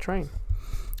stop that train.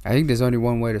 I think there's only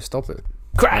one way to stop it.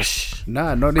 Crash!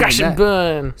 Nah, not Crash even and that.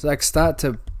 burn. It's like, start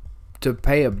to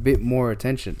pay a bit more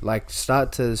attention. Like,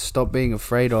 start to stop being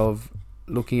afraid of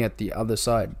looking at the other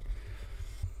side.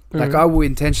 Like, I will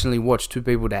intentionally watch two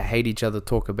people that hate each other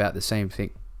talk about the same thing.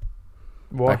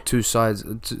 Why? Like, two sides,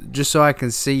 just so I can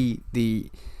see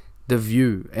the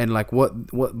view and like what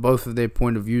both of their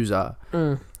point of views are,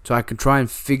 so I can try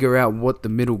and figure out what the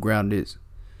middle ground is,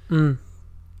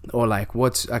 or like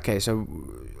what's okay. So,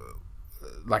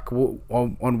 like,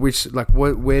 on which, like,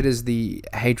 where does the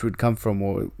hatred come from,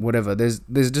 or whatever? There's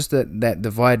just that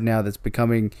divide now that's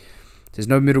becoming. There's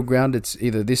no middle ground. It's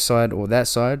either this side or that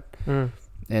side,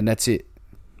 and that's it.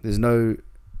 There's no,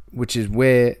 which is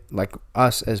where, like,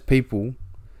 us as people,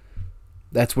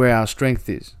 that's where our strength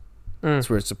is. That's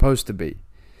where it's supposed to be.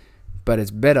 But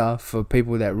it's better for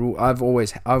people that rule. I've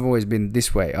always been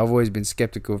this way. I've always been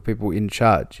skeptical of people in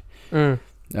charge.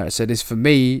 So this, for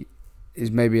me,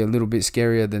 is maybe a little bit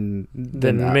scarier than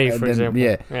me, for example.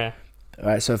 Yeah. All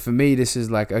right. So for me, this is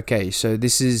like, okay. So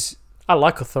this is. I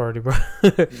like authority, bro.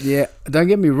 Yeah. Don't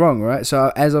get me wrong, right?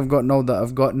 So as I've gotten older,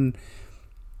 I've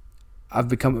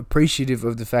become appreciative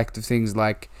of the fact of things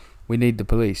like, we need the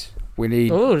police. We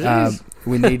need.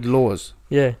 We need laws.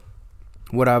 Yeah.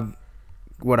 What I've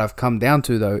come down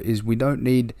to, though, is we don't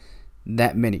need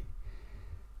that many.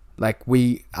 Like,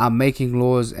 we are making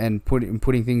laws and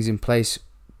putting things in place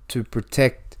to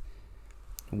protect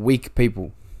weak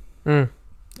people. And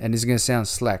it's going to sound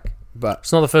slack, but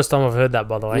it's not the first time I've heard that,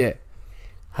 by the way. Yeah.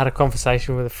 Had a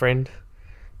conversation with a friend,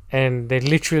 and they're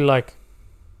literally like,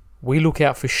 we look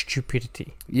out for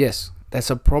stupidity. Yes, that's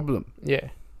a problem. Yeah.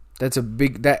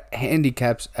 That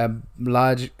handicaps a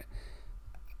large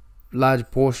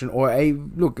portion, or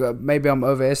maybe I'm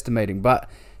overestimating, but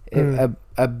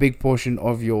a big portion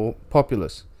of your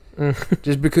populace.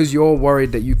 Just because you're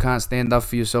worried that you can't stand up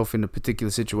for yourself in a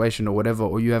particular situation or whatever,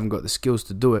 or you haven't got the skills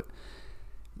to do it,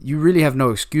 you really have no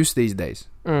excuse these days.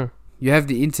 You have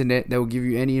the internet that will give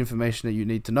you any information that you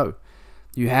need to know.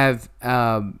 You have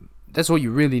that's all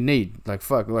you really need. Like,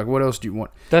 fuck, like, what else do you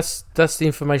want? That's the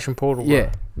information portal.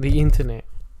 Yeah. Bro. The internet.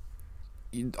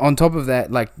 On top of that,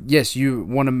 like, yes, you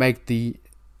want to make the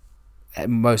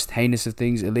most heinous of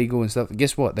things illegal and stuff.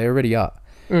 Guess what? They already are.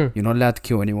 You're not allowed to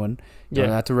kill anyone. You're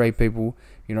not allowed to rape people.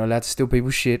 You're not allowed to steal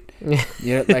people's shit.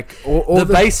 Like, all the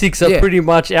basics are pretty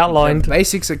much outlined. The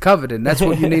basics are covered, and that's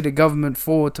what you need a government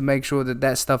for, to make sure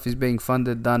that stuff is being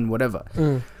funded, done, whatever.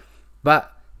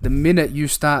 But the minute you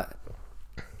start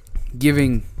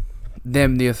giving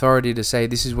them the authority to say,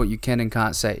 this is what you can and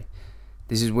can't say,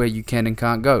 this is where you can and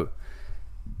can't go.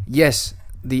 Yes,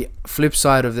 the flip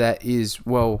side of that is,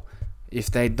 well,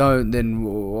 if they don't, then,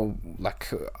 well, like,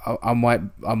 I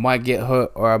might get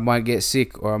hurt, or I might get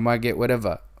sick, or I might get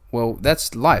whatever. Well,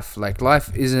 that's life. Like,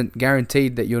 life isn't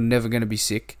guaranteed that you're never going to be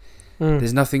sick.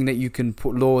 There's nothing that you can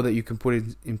put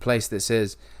in place that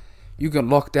says you can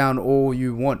lock down all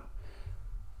you want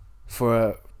for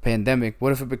a pandemic.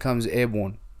 What if it becomes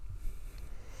airborne?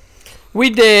 We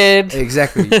did.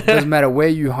 Exactly. It doesn't matter where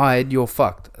you hide, you're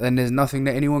fucked, and there's nothing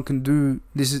that anyone can do.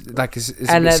 This is like, it's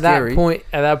and a bit at scary.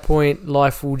 that point,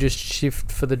 life will just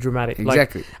shift for the dramatic.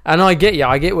 Exactly. Like, and I get you.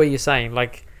 I get what you're saying.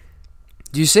 Like,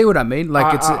 Do you see what I mean?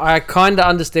 Like I kind of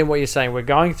understand what you're saying. We're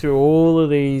going through all of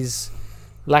these,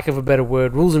 lack of a better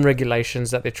word, rules and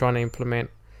regulations that they're trying to implement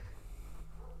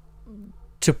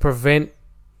to prevent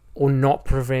or not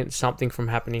prevent something from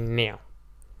happening now.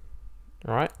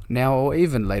 Right? now or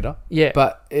even later. Yeah.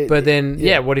 But then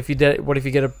what if you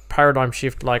get a paradigm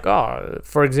shift like,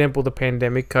 for example, the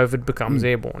pandemic, COVID becomes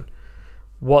airborne.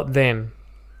 What then?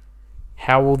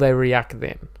 How will they react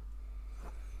then?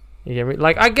 You get me?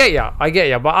 Like, I get ya,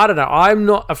 but I don't know. I'm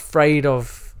not afraid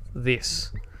of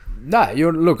this. Nah,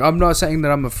 look, I'm not saying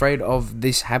that I'm afraid of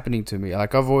this happening to me.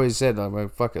 Like I've always said,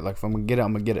 like, fuck it. Like if I'm gonna get it,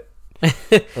 I'm gonna get it.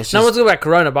 No one's talking about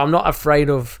Corona, but I'm not afraid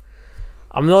of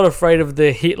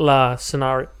the Hitler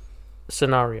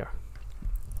scenario.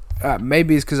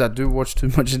 Maybe it's because I do watch too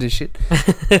much of this shit.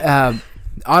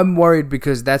 I'm worried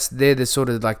because they're the sort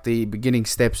of like the beginning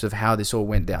steps of how this all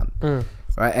went down,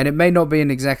 right? And it may not be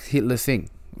an exact Hitler thing,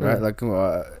 right? Like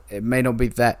it may not be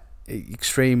that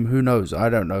extreme. Who knows? I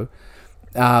don't know.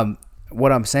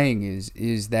 What I'm saying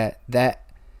is that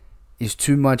is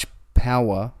too much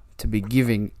power to be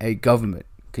giving a government.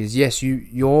 Because yes,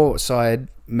 your side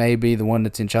may be the one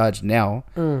that's in charge now.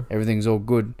 Everything's all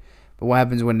good, but what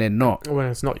happens when they're not? When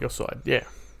it's not your side, yeah.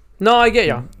 No, I get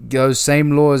you. Those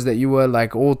same laws that you were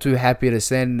like all too happy to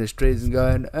stand in the streets and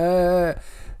going,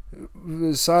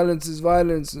 silence is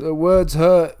violence, words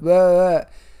hurt, blah, blah.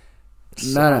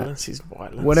 Silence is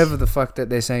violence. Whatever the fuck that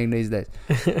they're saying these days.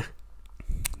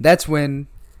 That's when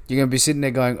you're going to be sitting there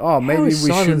going, oh, maybe we should...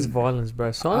 Silence violence,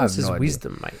 bro. Silence is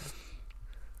wisdom, mate.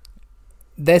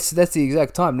 That's the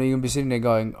exact time. Now you're going to be sitting there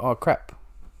going, oh, crap.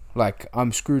 Like,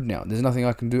 I'm screwed now. There's nothing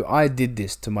I can do. I did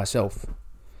this to myself.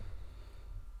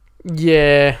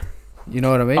 Yeah. You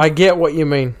know what I mean? I get what you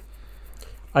mean.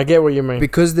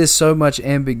 Because there's so much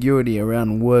ambiguity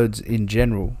around words in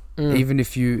general. Even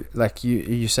if you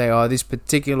say, oh, this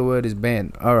particular word is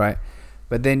banned. All right.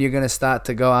 But then you're going to start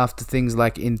to go after things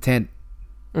like intent.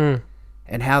 And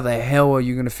how the hell are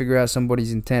you going to figure out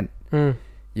somebody's intent?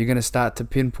 You're going to start to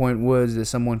pinpoint words that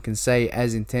someone can say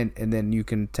as intent, and then you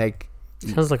can take...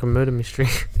 Sounds like a murder mystery.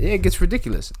 Yeah, it gets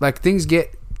ridiculous. Like, things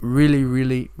get really,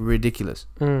 really ridiculous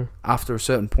after a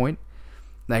certain point.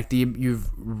 Like, you've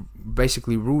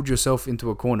basically ruled yourself into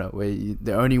a corner where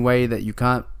the only way that you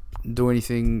can't do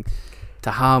anything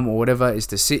to harm or whatever is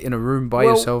to sit in a room by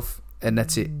yourself, and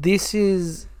that's it.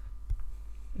 These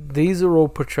are all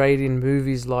portrayed in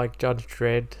movies like Judge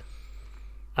Dredd,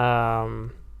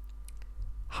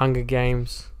 Hunger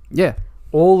Games. Yeah.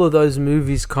 All of those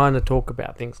movies kind of talk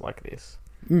about things like this.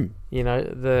 You know,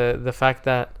 the fact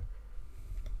that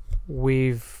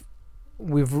we've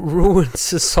ruined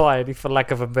society, for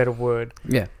lack of a better word.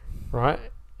 Yeah. Right?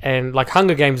 And like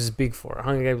Hunger Games is big for it.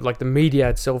 Hunger Games, like the media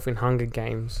itself in Hunger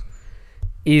Games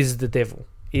is the devil,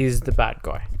 is the bad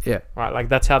guy. Yeah. Right? Like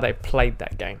that's how they played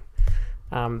that game.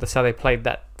 That's how they played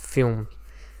that film.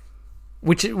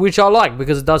 Which I like,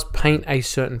 because it does paint a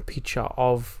certain picture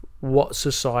of what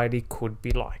society could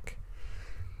be like.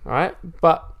 Right?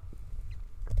 But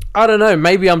I don't know,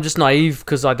 maybe I'm just naive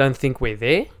because I don't think we're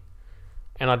there,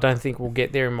 and I don't think we'll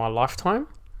get there in my lifetime.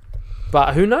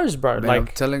 But who knows, bro? Man, like, I'm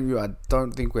telling you, I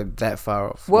don't think we're that far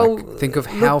off. Well, like, think of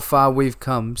how far we've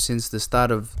come since the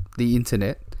start of the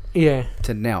internet. Yeah.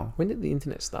 To now. When did the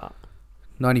internet start?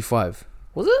 95.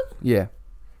 Was it? Yeah.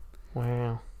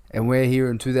 Wow. And we're here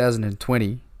in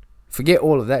 2020. Forget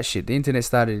all of that shit. The internet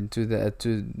started in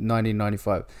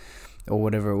 1995 or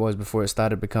whatever it was, before it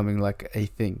started becoming like a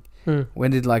thing.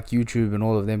 When did like YouTube and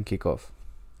all of them kick off?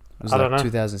 It was I like don't know.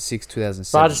 2006,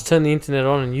 2007. But I just turned the internet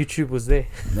on and YouTube was there.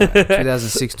 No,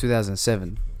 2006,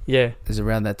 2007. Yeah. Is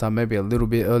around that time, maybe a little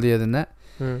bit earlier than that.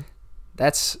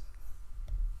 That's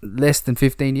less than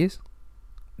 15 years.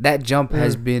 That jump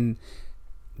has been...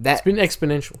 It's been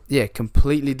exponential. Yeah,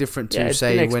 completely different to,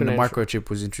 say, when the microchip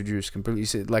was introduced.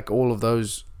 Completely, like all of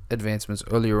those advancements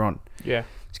earlier on. Yeah.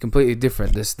 It's completely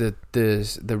different. This the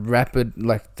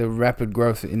rapid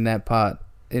growth in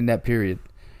that period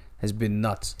has been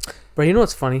nuts. But you know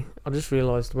what's funny? I just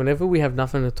realised whenever we have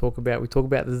nothing to talk about, we talk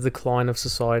about the decline of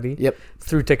society. Yep.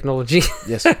 Through technology.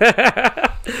 Yes.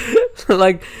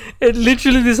 Like, it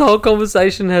literally, this whole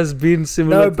conversation has been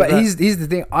similar. No, but here's the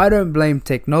thing. I don't blame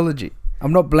technology.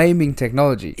 I'm not blaming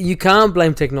technology. You can't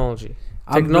blame technology.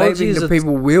 I'm blaming the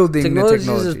people wielding the technology.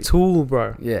 Technology is a tool,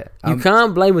 bro. Yeah. You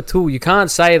can't blame a tool. You can't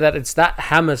say that it's that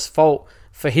hammer's fault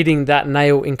for hitting that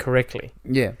nail incorrectly.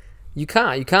 Yeah. You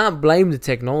can't. You can't blame the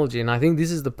technology. And I think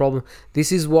this is the problem.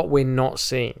 This is what we're not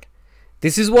seeing.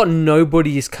 This is what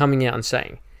nobody is coming out and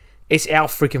saying. It's our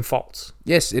freaking faults.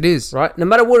 Yes, it is. Right? No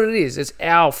matter what it is, it's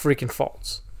our freaking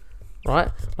faults. Right?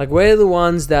 Like, we're the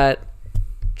ones that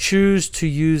choose to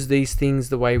use these things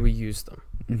the way we use them,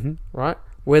 Mm-hmm. right?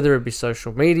 Whether it be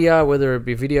social media, whether it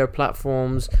be video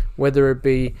platforms, whether it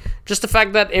be just the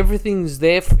fact that everything's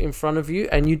there in front of you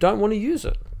and you don't want to use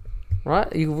it, right?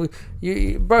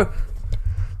 Bro,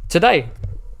 today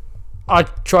I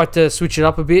tried to switch it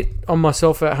up a bit on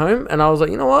myself at home, and I was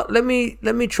like, you know what? Let me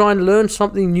try and learn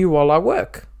something new while I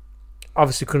work.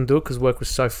 Obviously couldn't do it because work was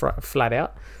so flat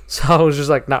out. So I was just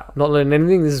like, nah, I'm not learning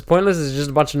anything. This is pointless. It's just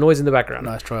a bunch of noise in the background.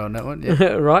 Nice try on that one.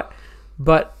 Yeah. Right?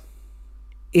 But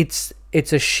it's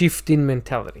a shift in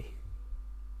mentality.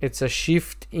 It's a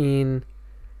shift in,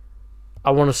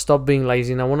 I want to stop being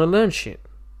lazy and I want to learn shit.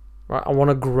 Right? I want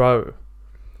to grow.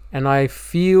 And I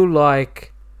feel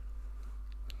like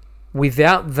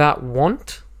without that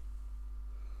want,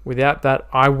 without that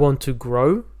I want to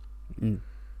grow,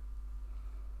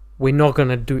 we're not going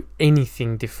to do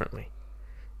anything differently.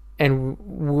 And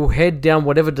we'll head down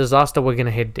whatever disaster we're going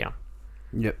to head down.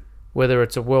 Yep. Whether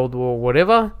it's a world war,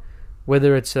 whatever,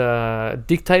 whether it's a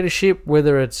dictatorship,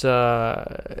 whether it's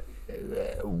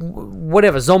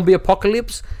whatever, zombie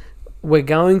apocalypse, we're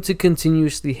going to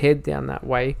continuously head down that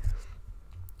way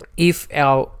if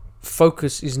our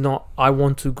focus is not, I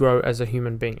want to grow as a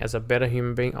human being, as a better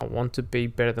human being. I want to be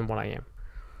better than what I am,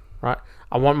 right?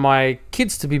 I want my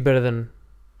kids to be better than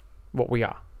what we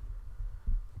are,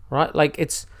 right? Like,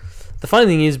 it's, the funny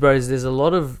thing is, bro, is there's a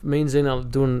lot of, me and Zena are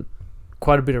doing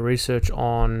quite a bit of research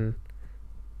on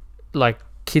like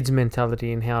kids'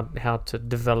 mentality and how to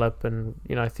develop, and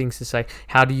things to say.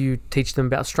 How do you teach them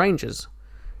about strangers?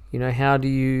 How do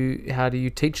you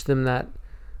teach them that,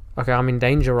 okay, I'm in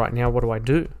danger right now, what do I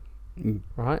do?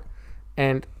 Right?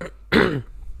 And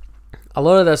a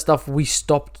lot of that stuff we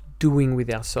stopped doing with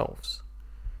ourselves.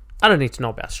 I don't need to know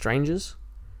about strangers,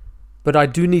 but I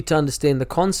do need to understand the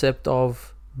concept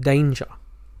of danger.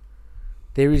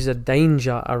 There is a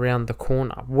danger around the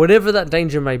corner, whatever that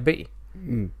danger may be.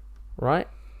 Right?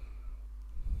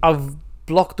 I've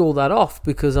blocked all that off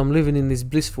because I'm living in this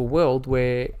blissful world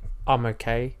where I'm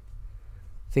okay,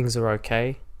 things are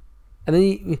okay.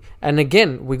 And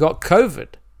again, we got COVID,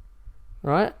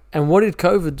 right? And what did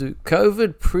COVID do?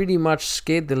 COVID pretty much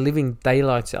scared the living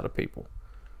daylights out of people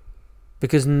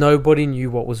because nobody knew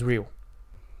what was real.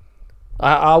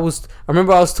 I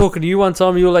remember I was talking to you one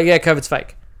time and you were like, yeah, COVID's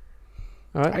fake.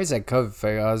 All right? I didn't say COVID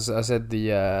fake. I said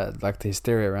the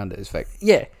hysteria around it is fake.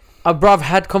 Yeah. Bro, I've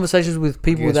had conversations with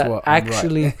people Guess that what? I'm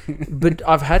actually, but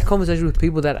I've had conversations with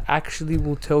people that actually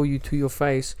will tell you to your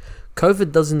face,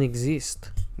 COVID doesn't exist.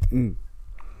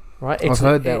 Right? I've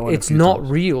heard that one. It's not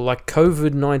real. Like,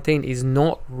 COVID-19 is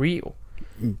not real.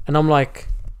 And I'm like,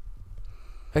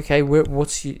 okay, where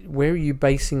are you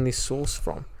basing this source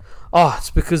from? Oh, it's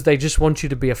because they just want you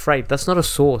to be afraid. That's not a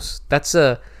source. That's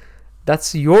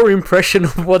your impression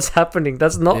of what's happening.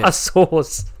 That's not a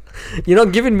source. You're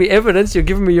not giving me evidence. You're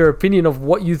giving me your opinion of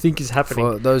what you think is happening.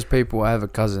 For those people, I have a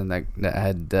cousin that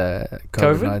had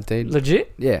COVID-19.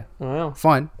 Legit? Yeah. Wow.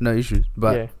 Fine, no issues.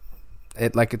 But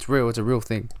it's real. It's a real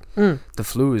thing. The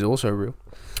flu is also real.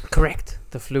 Correct.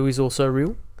 The flu is also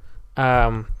real.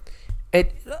 But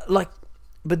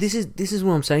this is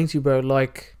what I'm saying to you, bro.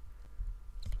 Like,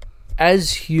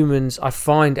 as humans, I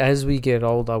find as we get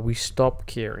older, we stop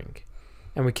caring,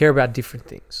 and we care about different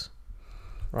things.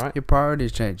 Right? Your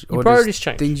priorities change. Your priorities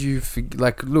change. Things you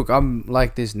like. Look, I'm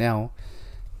like this now,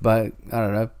 but I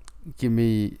don't know. Give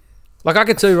me. Like, I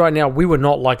can tell you right now, we were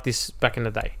not like this back in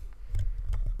the day.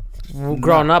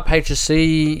 Growing up,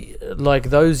 HSC, like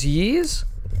those years,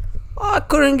 I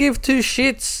couldn't give two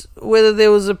shits whether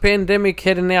there was a pandemic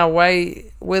heading our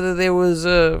way, whether there was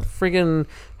a friggin'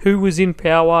 who was in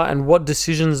power and what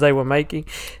decisions they were making.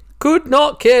 Could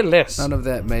not care less. None of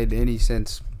that made any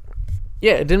sense.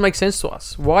 Yeah, it didn't make sense to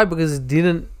us. Why? Because it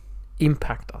didn't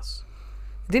impact us.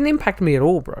 It didn't impact me at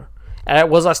all, bro.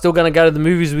 Was I still going to go to the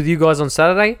movies with you guys on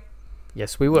Saturday?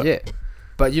 Yes, we were. Yeah.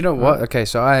 But you know what? Okay,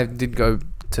 so I did go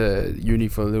to uni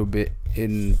for a little bit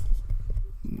in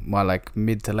my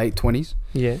mid to late 20s.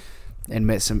 Yeah. And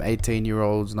met some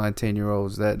 18-year-olds,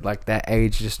 19-year-olds that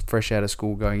age, just fresh out of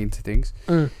school going into things.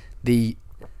 The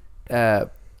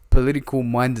political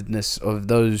mindedness of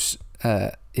those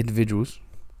individuals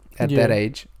at that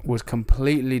age was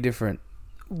completely different.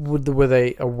 Were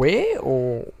they aware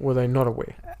or were they not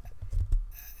aware?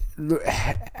 Look,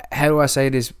 how do I say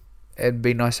this and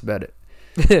be nice about it?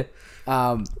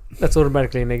 That's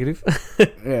automatically a negative.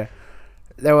 Yeah.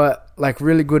 They were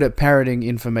really good at parroting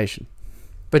information.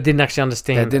 But didn't actually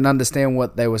understand. They didn't understand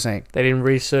what they were saying. They didn't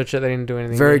research it. They didn't do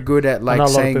anything. Very good at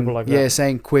saying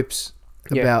saying quips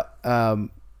about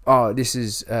this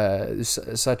is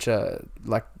such a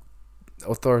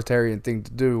authoritarian thing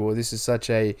to do, or this is such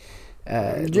a Do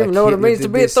you even know what it means to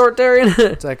be authoritarian?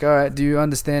 It's like, all right, do you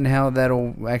understand how that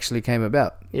all actually came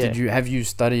about? Yeah. Have you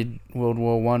studied World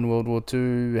War One, World War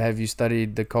Two? Have you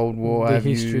studied the Cold War? The have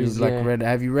histories, you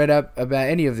have you read up about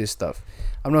any of this stuff?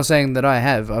 I'm not saying that I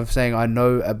have. I'm saying I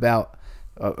know about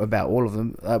all of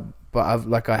them.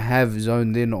 But I have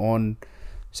zoned in on,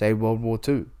 say, World War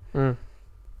Two,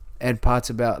 and parts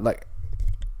about like.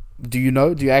 Do you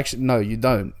know? Do you actually? No, you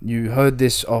don't. You heard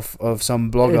this off of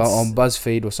some blogger on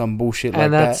BuzzFeed or some bullshit like that.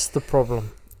 And that's the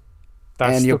problem.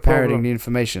 And you're parroting the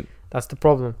information. That's the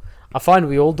problem. I find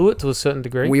we all do it to a certain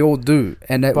degree. We all do.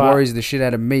 And that worries the shit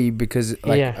out of me because,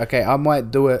 okay, I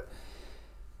might do it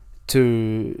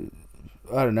to,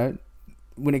 I don't know.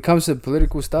 When it comes to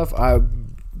political stuff, I,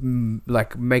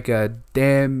 make a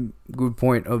damn good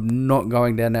point of not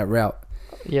going down that route.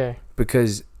 Yeah.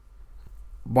 Because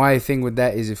my thing with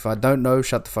that is if I don't know,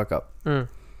 shut the fuck up.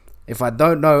 If I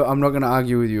don't know, I'm not going to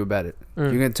argue with you about it.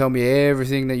 You're going to tell me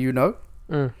everything that you know.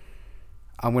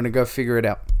 I'm going to go figure it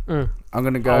out. I'm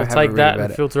going to go have a read about it. I'll take that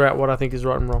and filter out what I think is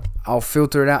right and wrong. I'll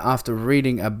filter it out after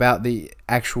reading about the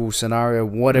actual scenario,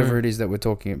 whatever it is that we're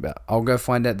talking about. I'll go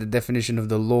find out the definition of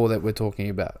the law that we're talking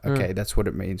about. Okay, that's what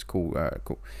it means. Cool. All right,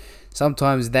 cool.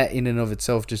 Sometimes that in and of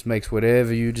itself just makes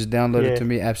whatever you just downloaded to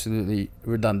me absolutely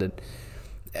redundant.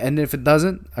 And if it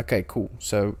doesn't, okay, cool.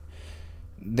 So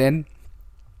then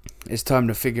it's time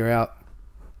to figure out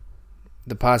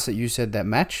the parts that you said that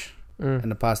match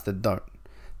and the parts that don't.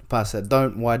 The parts that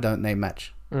don't, why don't they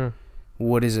match?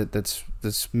 What is it that's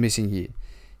missing here?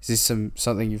 Is this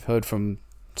something you've heard from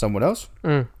someone else?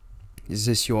 Is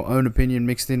this your own opinion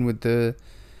mixed in with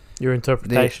your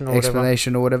interpretation or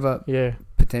explanation or whatever? Yeah,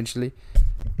 potentially.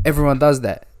 Everyone does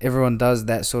that. Everyone does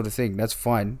that sort of thing. That's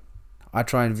fine. I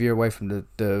try and veer away from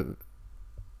the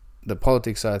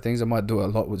politics side of things. I might do it a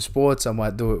lot with sports. I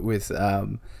might do it with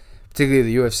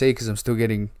particularly the UFC because I'm still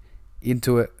getting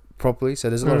into it properly. So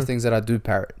there's a lot of things that I do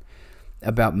parrot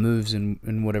about moves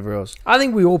and whatever else. I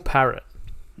think we all parrot.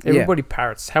 Everybody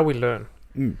parrots. How we learn.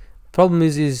 Problem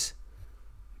is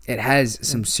it has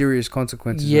some serious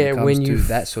consequences when it comes to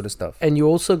that sort of stuff. And you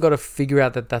also got to figure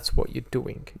out that that's what you're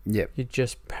doing. Yep. You're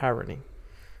just parroting.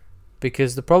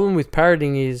 Because the problem with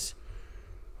parroting is,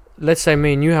 let's say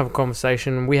me and you have a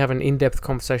conversation and we have an in-depth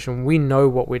conversation. We know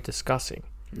what we're discussing.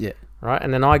 Yeah. Right?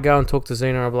 And then I go and talk to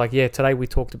Zena and I'll be like, yeah, today we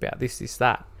talked about this,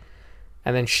 that.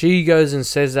 And then she goes and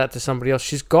says that to somebody else.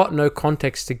 She's got no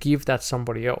context to give that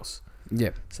somebody else.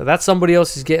 Yeah. So that somebody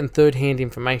else is getting third-hand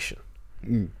information.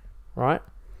 Right?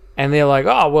 And they're like,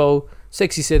 oh, well,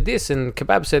 Sexy said this and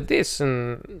Kebbab said this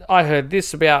and I heard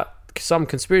this about some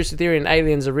conspiracy theory and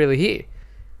aliens are really here.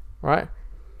 Right?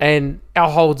 And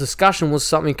our whole discussion was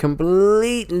something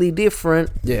completely different,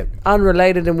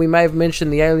 unrelated, and we may have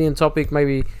mentioned the alien topic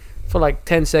maybe for like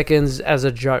 10 seconds as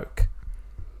a joke,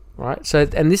 right? So,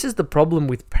 and this is the problem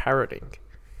with parroting.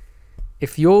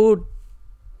 If you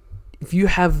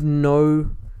have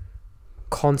no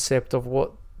concept of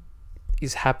what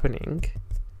is happening,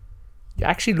 you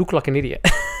actually look like an idiot.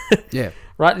 Yeah.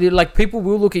 Right? Like, people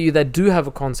will look at you that do have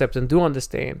a concept and do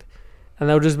understand, and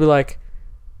they'll just be like,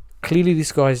 clearly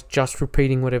this guy's just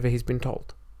repeating whatever he's been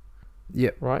told.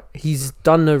 Yeah. Right? He's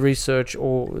done no research,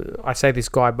 or I say this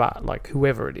guy, but like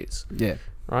whoever it is. Yeah.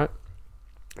 Right?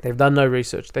 They've done no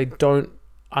research. They don't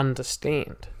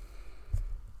understand.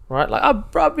 Right? Like,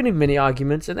 I've been in many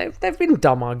arguments, and they've been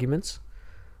dumb arguments.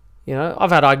 You know,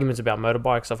 I've had arguments about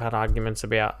motorbikes. I've had arguments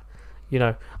about,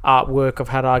 artwork. I've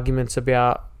had arguments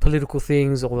about political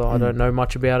things, although I don't know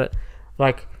much about it.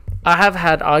 Like, I have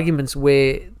had arguments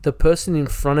where the person in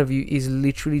front of you is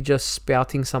literally just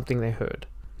spouting something they heard.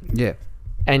 Yeah.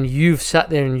 And you've sat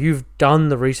there and you've done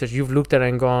the research. You've looked at it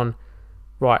and gone,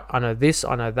 right, I know this,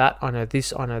 I know that, I know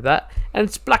this, I know that. And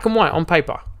it's black and white on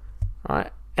paper.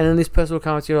 Right? And then this person will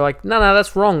come up to you like, no,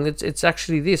 that's wrong. It's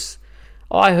actually this.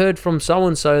 Oh, I heard from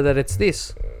so-and-so that it's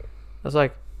this. I was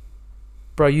like,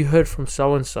 bro, you heard from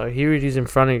so-and-so. Here it is in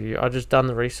front of you. I just done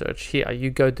the research. Here, you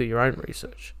go do your own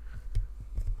research.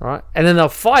 Right? And then they'll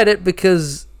fight it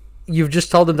because you've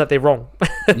just told them that they're wrong.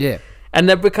 Yeah. And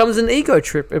that becomes an ego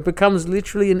trip. It becomes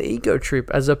literally an ego trip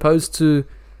as opposed to,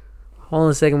 hold on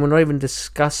a second, we're not even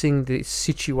discussing the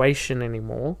situation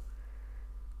anymore.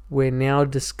 We're now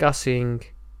discussing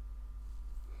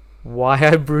why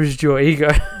I bruised your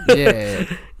ego.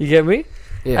 Yeah. You get me?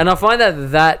 Yeah. And I find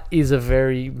that is a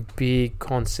very big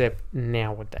concept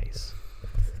nowadays.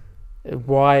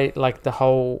 Why, like, the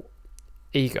whole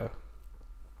ego.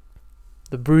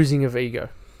 The bruising of ego.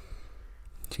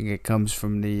 I think it comes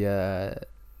from the,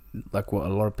 like what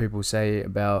a lot of people say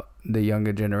about the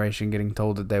younger generation getting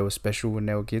told that they were special when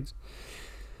they were kids.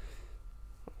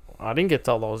 I didn't get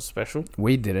told I was special.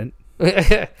 We didn't.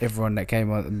 everyone that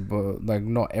came out, but like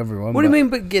not everyone. What do you mean?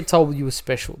 But get told you were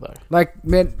special though? Like,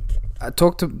 man,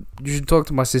 you should talk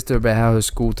to my sister about how her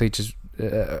school teaches,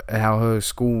 how her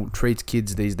school treats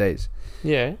kids these days.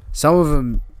 Yeah. Some of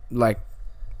them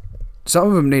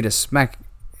need a smack.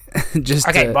 Just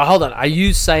okay, but hold on. Are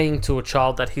you saying to a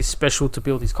child that he's special to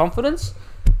build his confidence?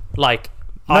 Like,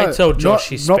 no, I tell Josh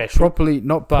he's special.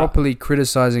 Not properly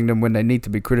criticizing them when they need to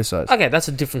be criticized. Okay, that's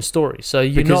a different story. So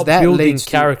you're not building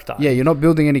character. You're not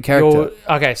building any character.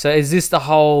 Okay, so is this the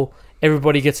whole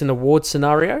everybody gets an award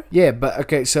scenario? Yeah, but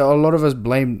okay, so a lot of us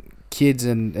blame kids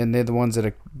and they're the ones that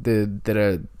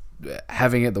are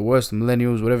having it the worst,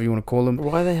 millennials, whatever you want to call them.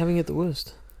 Why are they having it the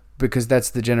worst? Because that's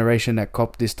the generation that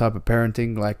copped this type of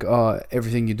parenting. Like, oh,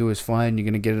 everything you do is fine. You're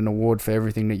going to get an award for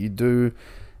everything that you do.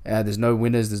 There's no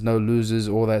winners, there's no losers,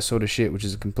 all that sort of shit, which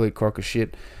is a complete crock of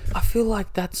shit. I feel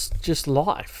like that's just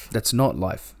life. That's not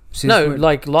life.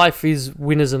 Like life is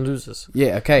winners and losers.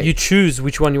 Yeah, okay. You choose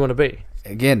which one you want to be.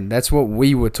 Again, that's what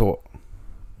we were taught.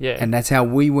 Yeah. And that's how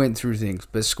we went through things.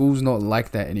 But school's not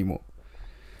like that anymore.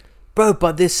 Bro,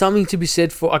 but there's something to be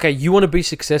said for, okay, you want to be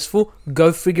successful?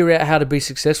 Go figure out how to be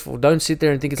successful. Don't sit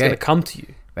there and think it's going to come to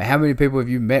you. But how many people have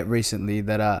you met recently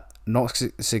that are not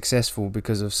successful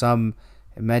because of some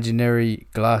imaginary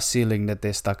glass ceiling that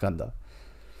they're stuck under?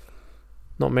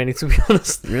 Not many, to be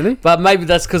honest. Really? But maybe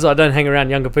that's because I don't hang around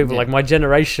younger people. Yeah. Like, my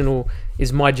generation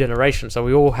is my generation, so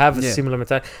we all have a similar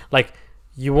mentality. Like,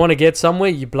 you want to get somewhere,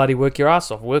 you bloody work your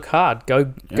ass off. Work hard. Go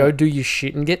do your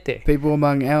shit and get there. People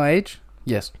among our age?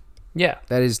 Yes. Yeah.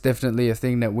 That is definitely a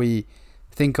thing that we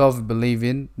think of, believe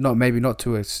in. Not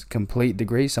to a complete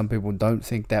degree. Some people don't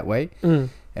think that way. And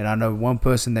I know one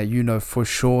person that you know for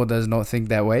sure does not think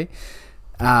that way.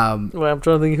 Well, I'm trying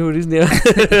to think who it is now.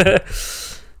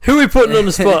 Who are we putting on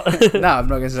the spot? No, I'm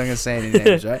not going to say any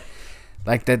names, right?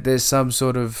 Like that there's some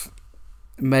sort of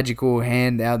magical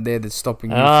hand out there that's stopping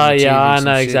you from achieving I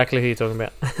know shit. exactly who you're talking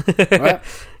about. Right?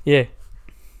 Yeah.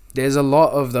 There's a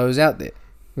lot of those out there.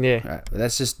 Yeah. Right? But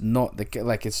that's just not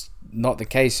it's not the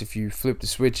case if you flip the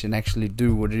switch and actually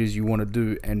do what it is you want to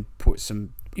do and put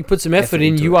some effort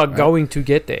in, you are going to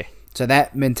get there. So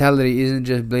that mentality isn't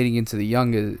just bleeding into the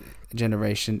younger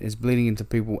generation, it's bleeding into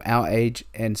people our age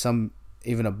and some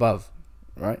even above,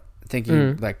 right?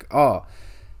 Thinking like, so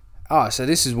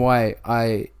this is why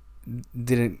I'm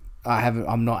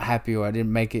not happy or I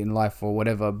didn't make it in life or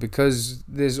whatever, because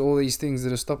there's all these things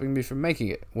that are stopping me from making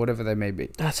it, whatever they may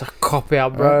be. That's a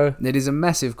cop-out, bro. Right? It is a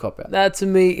massive cop-out. That to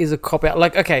me is a cop-out.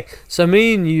 Like, okay, so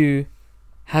me and you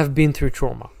have been through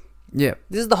trauma. Yeah.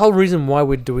 This is the whole reason why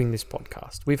we're doing this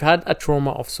podcast. We've had a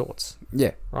trauma of sorts.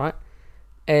 Yeah. Right?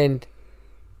 And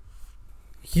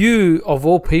you, of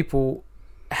all people,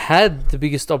 had the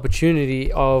biggest opportunity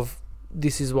of,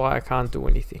 this is why I can't do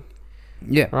anything.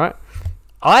 Yeah. Right?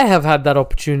 I have had that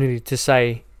opportunity to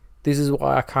say, this is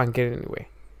why I can't get anywhere.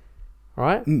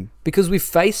 Right? Because we've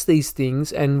faced these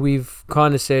things and we've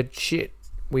kind of said, shit,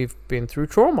 we've been through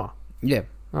trauma. Yeah.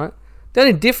 Right? The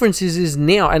only difference is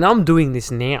now, and I'm doing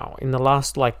this now in the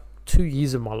last 2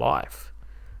 years of my life.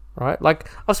 Right? Like,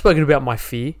 I've spoken about my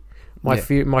fear,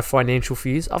 my financial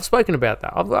fears. I've spoken about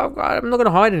that. I'm not going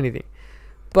to hide anything.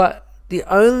 But the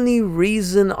only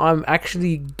reason I'm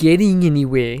actually getting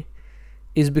anywhere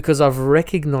is because I've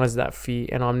recognized that fear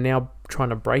and I'm now trying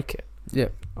to break it. Yeah.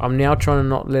 I'm now trying to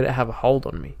not let it have a hold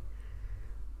on me.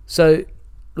 So,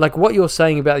 like what you're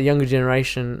saying about the younger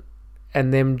generation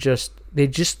and them they're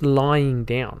just lying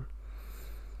down.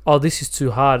 Oh, this is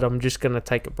too hard. I'm just going to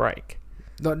take a break.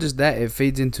 Not just that, it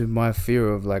feeds into my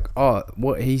fear of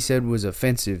what he said was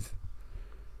offensive.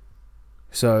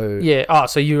 So yeah. Oh,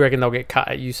 so you reckon they'll get cut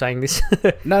at you saying this?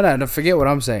 No. Forget what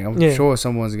I'm saying. I'm sure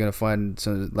someone's gonna find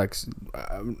some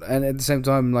and at the same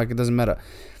time, it doesn't matter.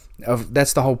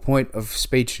 That's the whole point of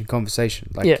speech and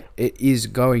conversation. It is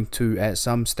going to at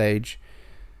some stage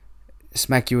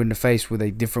smack you in the face with a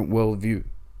different worldview.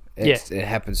 It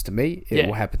happens to me. It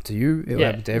will happen to you. It will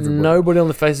happen to everybody. Nobody on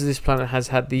the face of this planet has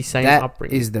had the same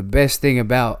upbringing. That is the best thing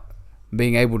about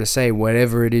being able to say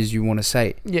whatever it is you want to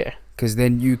say. Yeah. Because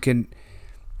then you can.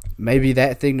 Maybe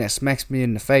that thing that smacks me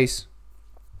in the face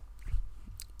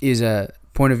is a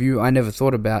point of view I never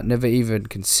thought about, never even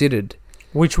considered.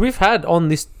 Which we've had on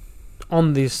this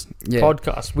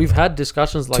podcast. We've had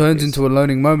discussions like turns into a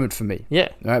learning moment for me. Yeah.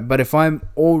 Right. But if I'm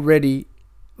already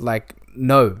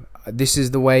no, this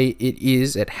is the way it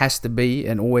is, it has to be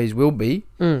and always will be.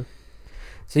 So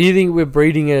you think we're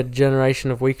breeding a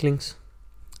generation of weaklings?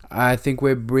 I think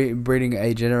we're breeding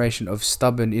a generation of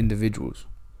stubborn individuals.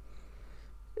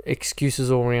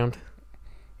 Excuses all around.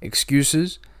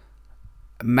 Excuses.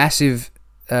 Massive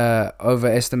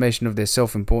overestimation of their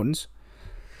self-importance.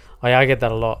 I get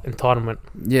that a lot. Entitlement.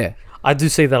 Yeah. I do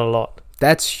see that a lot.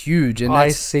 That's huge, and I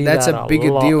that's, see that's that a a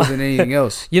bigger lot. deal than anything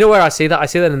else. You know where I see that? I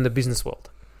see that in the business world.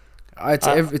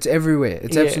 It's everywhere.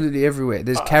 It's yeah. absolutely everywhere.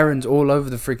 There's Karens all over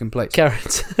the freaking place.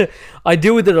 Karens. I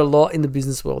deal with it a lot in the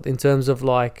business world in terms of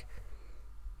like,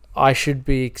 I should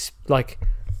be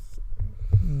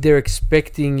they're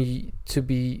expecting to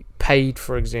be paid,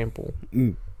 for example,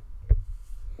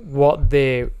 what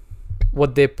their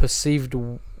perceived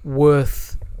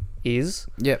worth is.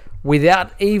 Yep.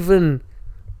 Without even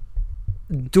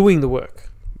doing the work.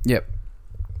 Yep.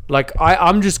 Like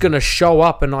I'm just gonna show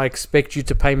up and I expect you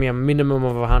to pay me a minimum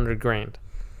of $100,000.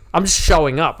 I'm just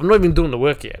showing up. I'm not even doing the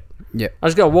work yet. Yep. I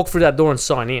just gotta walk through that door and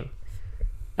sign in,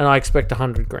 and I expect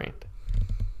 $100,000,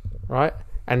 right?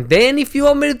 And then if you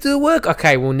want me to do the work,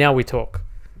 okay, well now we talk.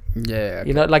 Yeah. Okay.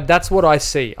 You know, like that's what I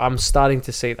see. I'm starting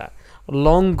to see that.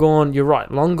 Long gone. You're right.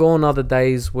 Long gone are the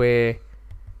days where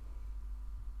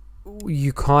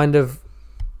you kind of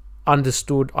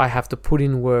understood I have to put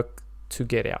in work to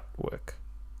get out work.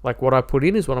 Like what I put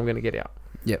in is what I'm going to get out.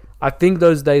 Yep. I think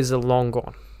those days are long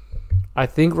gone. I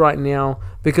think right now,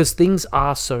 because things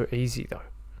are so easy though.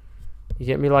 You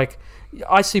get me? Like, you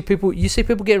see people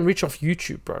getting rich off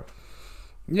YouTube, bro.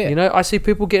 Yeah. You know, I see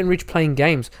people getting rich playing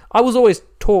games. I was always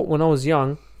taught when I was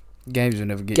young, games will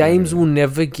never get games will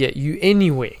never get you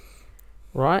anywhere,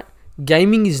 right?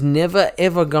 Gaming is never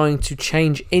ever going to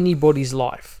change anybody's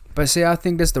life. But see, I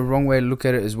think that's the wrong way to look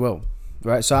at it as well,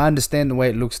 right? So I understand the way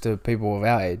it looks to people of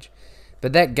our age,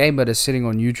 but that gamer that's sitting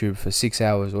on YouTube for 6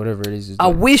 hours, whatever it is I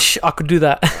wish I could do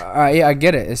that. Yeah, I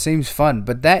get it. It seems fun,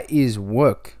 but that is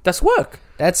work. That's work.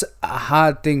 That's a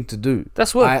hard thing to do.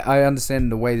 That's work. I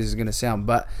understand the way this is going to sound,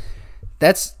 but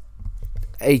that's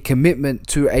a commitment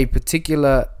to a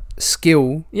particular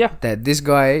skill. Yeah. That this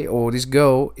guy or this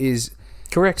girl is.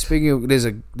 Correct. Speaking of, there's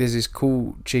this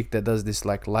cool chick that does this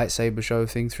like lightsaber show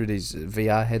thing through these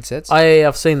VR headsets.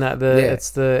 I've seen that.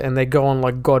 Yeah. And they go on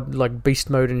like God, like beast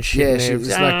mode and shit. Yeah, and it's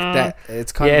like that.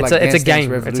 It's kind of like it's a Dance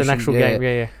game. Revolution. It's an actual game.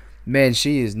 Yeah. Man,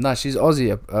 she is nuts. She's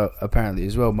Aussie apparently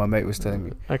as well. My mate was telling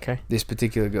me. Okay. This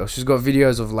particular girl, she's got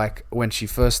videos of like when she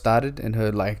first started and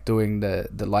her like doing the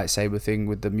lightsaber thing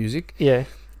with the music. Yeah.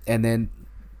 And then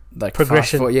like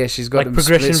progression. Yeah, she's got like them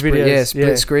progression videos.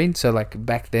 Split screen. So like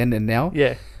back then and now.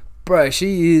 Yeah. Bro,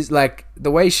 she is like the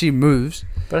way she moves.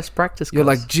 But that's practice. You're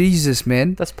like, Jesus,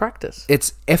 man. That's practice.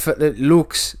 It's effort. It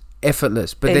looks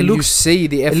effortless, but then you see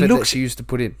the effort that she used to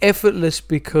put in. Effortless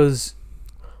because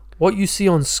what you see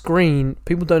on screen,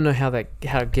 people don't know how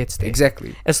it gets there.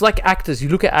 Exactly. It's like actors. You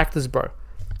look at actors, bro.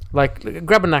 Like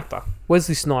grab an actor,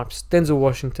 Wesley Snipes, Denzel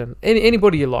Washington,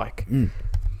 anybody you like.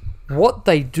 What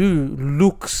they do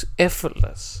looks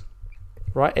effortless,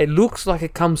 right? It looks like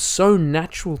it comes so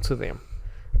natural to them,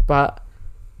 but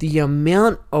the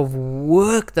amount of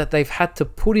work that they've had to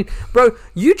put in, bro.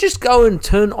 You just go and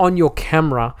turn on your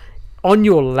camera on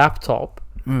your laptop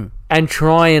and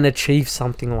try and achieve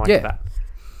something like that.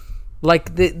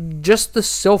 Like just the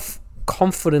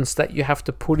self-confidence that you have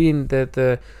to put in,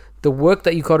 the work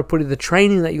that you got to put in, the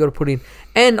training that you got to put in,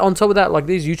 and on top of that, like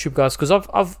these YouTube guys, because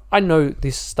I know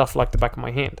this stuff like the back of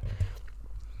my hand.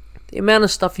 The amount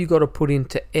of stuff you got to put in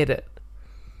to edit,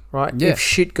 right? Yeah. If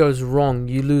shit goes wrong,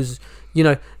 you lose. You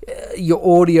know,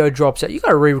 your audio drops out. You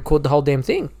got to re-record the whole damn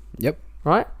thing. Yep.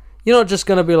 Right? You're not just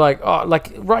gonna be like, oh,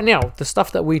 like right now, the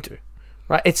stuff that we do,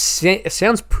 right? It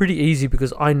sounds pretty easy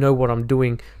because I know what I'm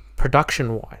doing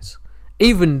production-wise.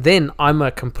 Even then, I'm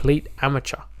a complete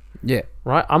amateur. Yeah.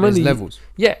 Right? There's levels.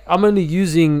 Yeah, I'm only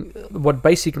using what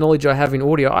basic knowledge I have in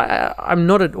audio. I'm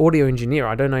not an audio engineer.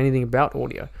 I don't know anything about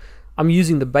audio. I'm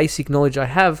using the basic knowledge I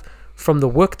have from the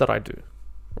work that I do,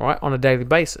 right, on a daily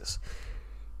basis.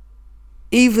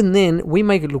 Even then, we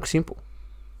make it look simple.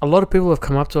 A lot of people have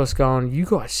come up to us going, you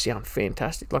guys sound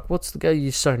fantastic. Like, what's the go?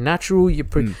 You're so natural. Your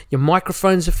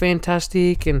microphones are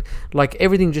fantastic. And, like,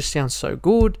 everything just sounds so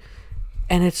good.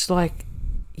 And it's like,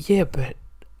 yeah, but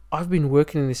I've been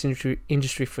working in this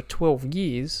industry for 12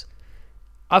 years.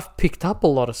 I've picked up a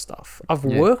lot of stuff. I've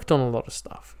worked on a lot of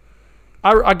stuff.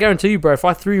 I guarantee you, bro, if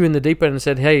I threw you in the deep end and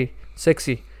said, hey,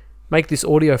 sexy, make this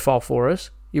audio file for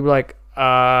us, you'd be like,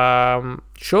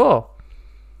 sure.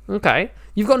 Okay.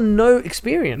 You've got no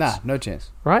experience. Nah, no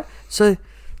chance. Right? So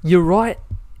you're right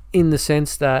in the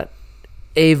sense that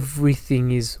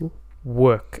everything is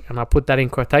work. And I put that in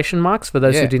quotation marks for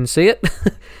those who didn't see it.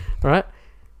 Right?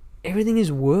 Everything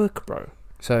is work, bro.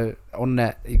 So on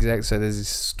that exact, so there's this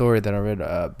story that I read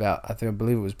about, I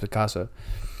believe it was Picasso.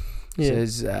 Yeah.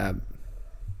 Says, I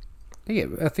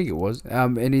think it was.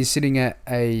 And he's sitting at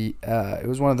it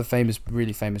was one of the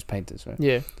really famous painters, right?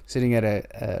 Yeah. Sitting at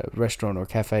a restaurant or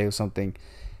cafe or something,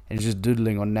 and he's just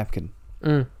doodling on napkin.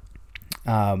 Mm.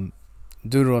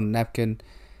 Doodle on napkin,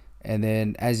 and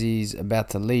then as he's about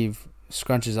to leave,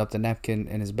 scrunches up the napkin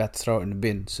and is about to throw it in the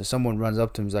bin. So someone runs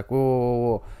up to him, is like,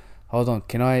 whoa, hold on,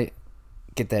 can I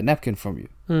get that napkin from you?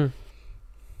 Mm.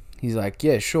 He's like,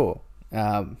 yeah, sure.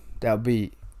 That'll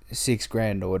be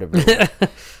 $6,000 or whatever, it was,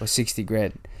 or 60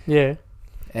 grand. Yeah.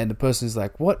 And the person's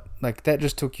like, what? Like, that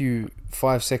just took you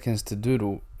 5 seconds to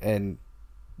doodle and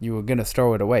you were going to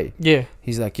throw it away. Yeah.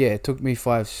 He's like, yeah, it took me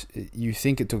you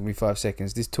think it took me 5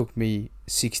 seconds. This took me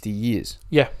 60 years.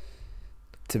 Yeah.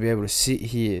 To be able to sit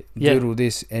here, doodle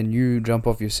this, and you jump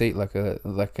off your seat like a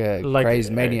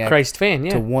crazed maniac. Crazed fan,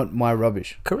 yeah. To want my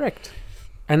rubbish. Correct.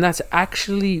 And that's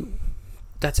actually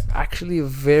a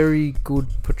very good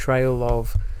portrayal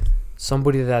of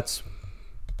somebody that's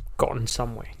gotten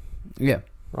somewhere. Yeah.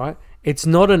 Right? It's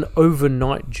not an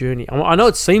overnight journey. I know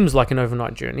it seems like an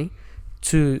overnight journey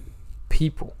to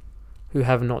people who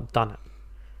have not done it.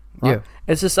 Right? Yeah.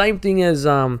 It's the same thing as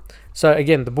so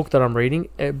again, the book that I'm reading,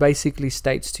 it basically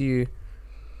states to you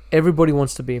everybody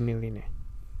wants to be a millionaire.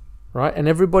 Right? And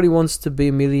everybody wants to be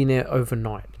a millionaire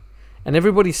overnight. And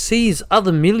everybody sees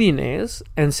other millionaires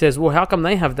and says, well, how come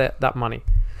they have that money?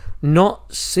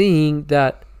 Not seeing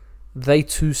that they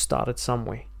too started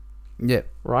somewhere. Yeah.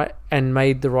 Right? And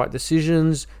made the right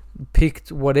decisions,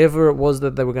 picked whatever it was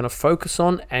that they were going to focus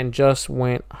on, and just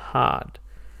went hard.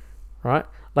 Right?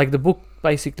 Like the book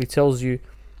basically tells you,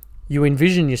 you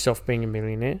envision yourself being a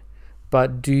millionaire,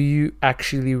 but do you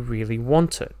actually really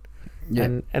want it?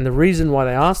 Yeah. And the reason why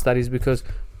they ask that is because,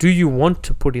 do you want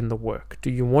to put in the work? Do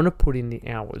you want to put in the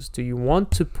hours? Do you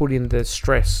want to put in the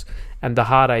stress and the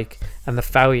heartache and the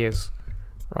failures?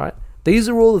 Right? These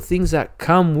are all the things that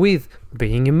come with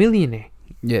being a millionaire.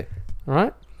 Yeah.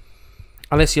 Right?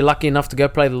 Unless you're lucky enough to go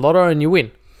play the lotto and you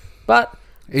win. But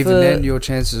even then, your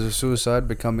chances of suicide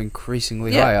become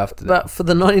increasingly high after that. But for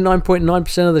the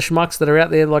 99.9% of the schmucks that are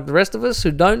out there like the rest of us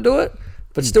who don't do it,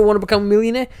 but still want to become a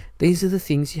millionaire, these are the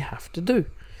things you have to do.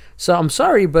 So I'm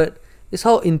sorry, but this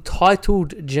whole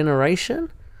entitled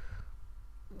generation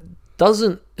is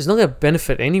not going to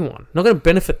benefit anyone. Not going to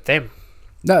benefit them.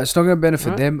 No, it's not going to benefit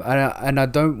Right. them, and I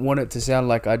don't want it to sound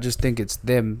like I just think it's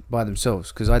them by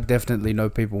themselves, because I definitely know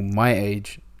people my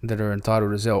age that are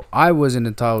entitled as hell. I wasn't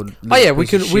entitled. Oh yeah,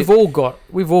 we've all got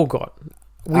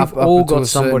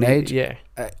somebody. Age, yeah,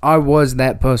 I was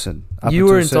that person. You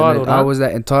were entitled. I was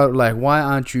that entitled. Like, why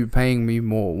aren't you paying me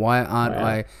more? Why aren't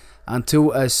I? Until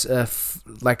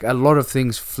like a lot of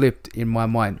things flipped in my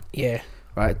mind. Yeah.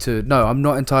 Right. To no, I'm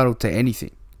not entitled to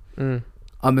anything. Mm.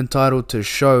 I'm entitled to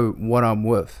show what I'm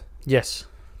worth. Yes,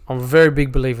 I'm a very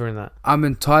big believer in that. I'm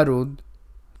entitled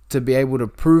to be able to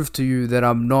prove to you that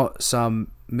I'm not some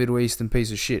Middle Eastern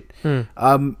piece of shit. Mm.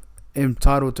 I'm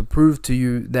entitled to prove to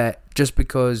you that just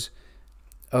because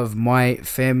of my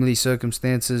family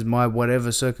circumstances, my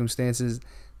whatever circumstances,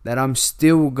 that I'm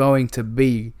still going to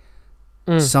be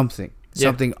something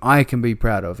I can be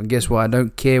proud of. And guess what? I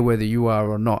don't care whether you are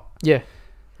or not. Yeah.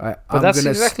 Right? But that's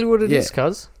exactly what it is,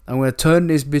 cuz. I'm going to turn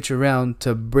this bitch around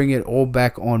to bring it all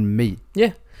back on me.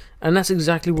 Yeah. And that's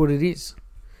exactly what it is.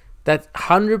 That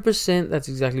 100%, that's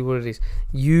exactly what it is.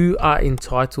 You are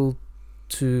entitled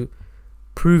to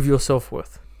prove your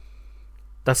self-worth.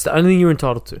 That's the only thing you're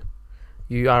entitled to.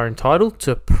 You are entitled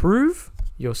to prove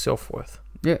your self-worth.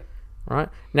 Yeah. Right?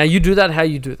 Now, you do that how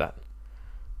you do that.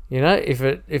 You know, if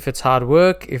it's hard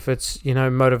work, if it's,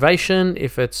 motivation,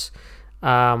 if it's,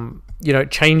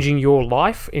 changing your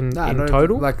life in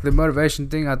total. Like the motivation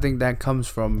thing, I think that comes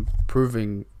from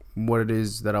proving what it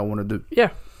is that I want to do. Yeah.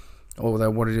 Or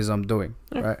that what it is I'm doing.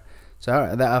 Yeah. Right?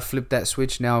 So I flipped that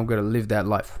switch. Now I'm going to live that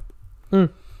life. Mm.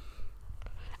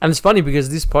 And it's funny because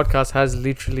this podcast has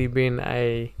literally been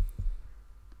a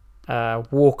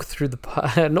walk through the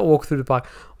park, not walk through the park,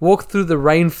 walk through the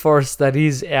rainforest that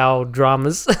is our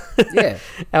dramas. Yeah.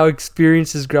 Our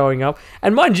experiences growing up.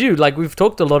 And mind you, like we've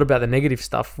talked a lot about the negative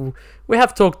stuff. We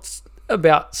have talked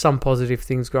about some positive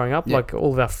things growing up, like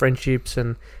all of our friendships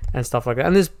and stuff like that.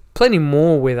 And there's plenty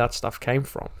more where that stuff came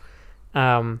from.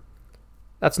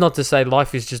 That's not to say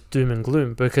life is just doom and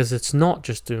gloom, because it's not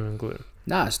just doom and gloom.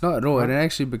 No, it's not at all. Right. And it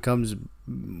actually becomes,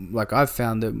 like I've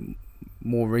found it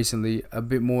more recently, a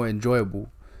bit more enjoyable.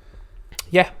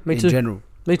 Yeah, me too. In general.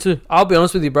 Me too. I'll be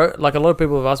honest with you, bro. Like a lot of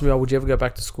people have asked me, would you ever go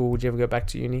back to school? Would you ever go back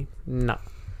to uni? No.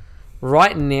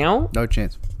 Right now. No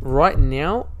chance. Right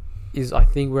now is, I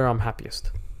think, where I'm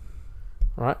happiest.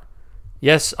 Right?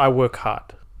 Yes, I work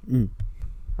hard. Mm.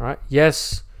 Right?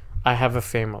 Yes, I have a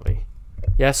family.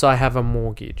 Yes, I have a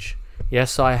mortgage.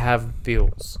 Yes, I have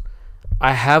bills.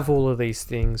 I have all of these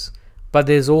things, but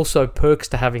there's also perks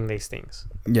to having these things.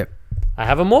 Yeah. I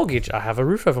have a mortgage. I have a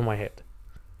roof over my head.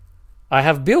 I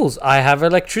have bills. I have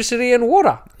electricity and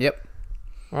water. Yep.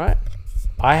 Right?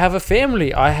 I have a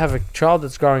family. I have a child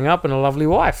that's growing up and a lovely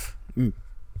wife.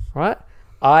 Right?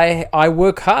 I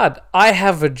work hard. I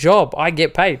have a job. I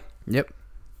get paid. Yep.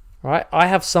 Right? I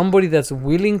have somebody that's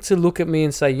willing to look at me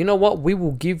and say, you know what? We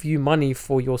will give you money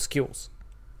for your skills.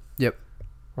 Yep.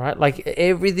 Right? Like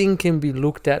everything can be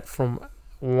looked at from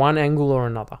one angle or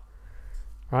another.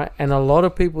 Right? And a lot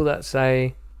of people that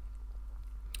say,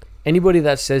 anybody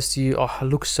that says to you,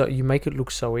 oh, you make it look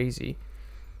so easy.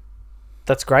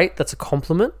 That's great. That's a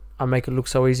compliment. I make it look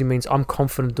so easy means I'm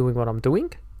confident doing what I'm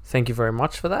doing. Thank you very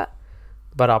much for that.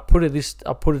 But I'll put it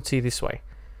to you this way.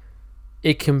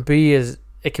 It can be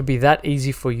that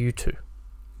easy for you too.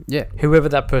 Yeah. Whoever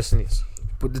that person is.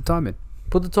 Put the time in.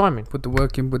 Put the time in. Put the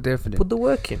work in. Put the effort in. Put the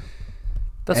work in.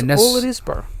 That's all it is,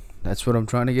 bro. That's what I'm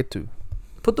trying to get to.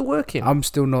 Put the work in. I'm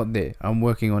still not there. I'm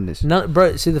working on this. No,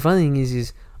 bro. See, the funny thing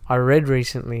is I read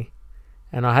recently,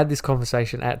 and I had this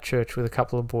conversation at church with a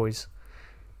couple of boys,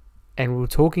 and we were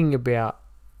talking about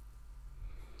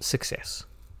success.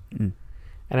 And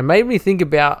it made me think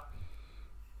about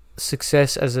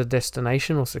success as a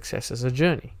destination or success as a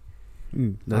journey.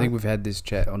 I think we've had this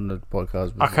chat on the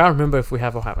podcast before. I can't remember if we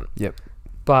have or haven't. Yep.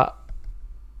 But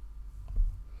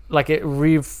like it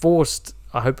reinforced,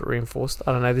 I hope it reinforced,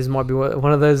 I don't know, this might be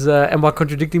one of those, am I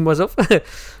contradicting myself?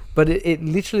 But it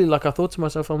literally, like I thought to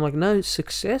myself, I'm like, no,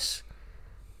 success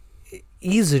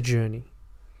is a journey.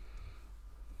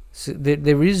 So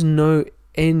there is no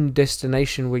end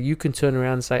destination where you can turn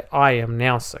around and say, I am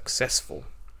now successful.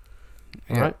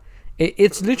 Yeah. Right?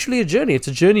 It's literally a journey. It's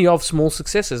a journey of small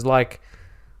successes. Like,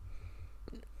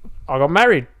 I got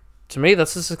married. To me,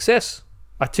 that's a success.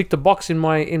 I ticked a box in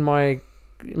my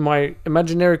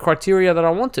imaginary criteria that I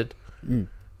wanted.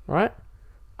 Right?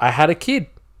 I had a kid.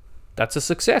 That's a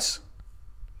success.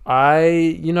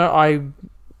 I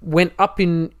went up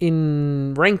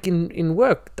in rank in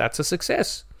work. That's a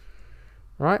success.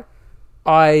 Right?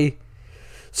 I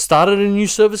started a new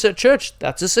service at church.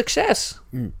 That's a success.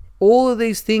 All of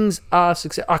these things are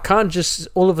success. I can't just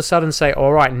all of a sudden say,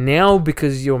 all right, now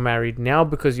because you're married, now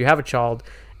because you have a child,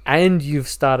 and you've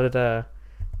started a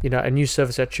new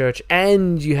service at church,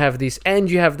 and you have this, and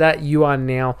you have that, you are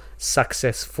now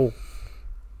successful.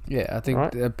 Yeah, I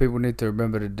think that people need to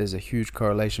remember that there's a huge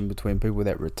correlation between people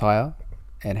that retire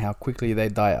and how quickly they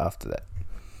die after that.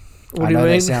 What I do you know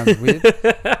mean? that sounds weird.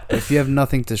 But if you have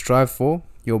nothing to strive for,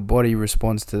 your body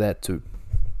responds to that too.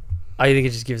 I think it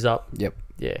just gives up. Yep.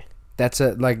 Yeah.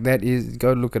 That is,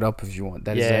 go look it up if you want.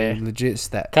 That is a legit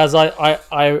stat. Because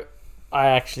I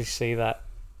actually see that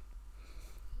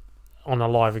on a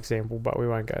live example, but we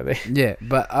won't go there. Yeah,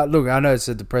 but look, I know it's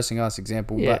a depressing ass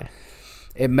example, but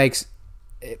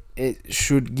it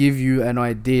should give you an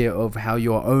idea of how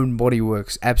your own body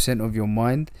works, absent of your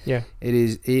mind. Yeah.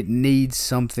 It needs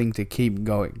something to keep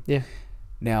going. Yeah.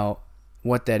 Now,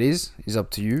 what that is up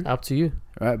to you. Up to you.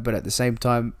 Right? But at the same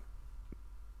time,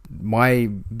 my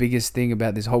biggest thing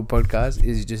about this whole podcast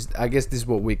is just, I guess this is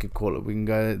what we could call it. We can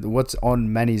go, what's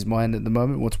on Manny's mind at the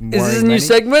moment? What's worrying Manny? Is this a new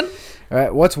segment? All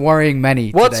right, what's worrying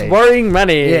Manny What's today? worrying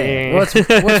Manny? Yeah,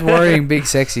 what's worrying Big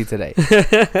Sexy today?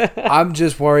 I'm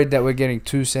just worried that we're getting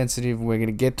too sensitive. We're going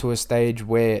to get to a stage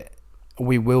where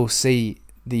we will see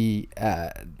the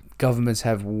governments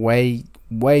have way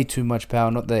too much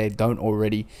power, not that they don't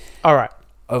already, All right.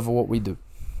 over what we do.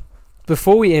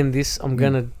 Before we end this, I'm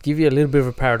going to give you a little bit of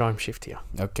a paradigm shift here.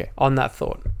 Okay. On that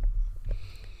thought.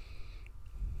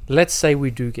 Let's say we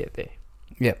do get there.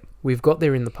 Yep. We've got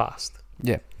there in the past.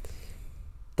 Yeah.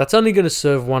 That's only going to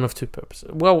serve one of two purposes.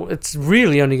 Well, it's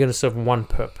really only going to serve one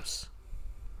purpose.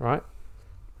 Right?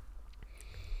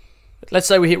 Let's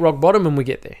say we hit rock bottom and we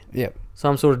get there. Yep.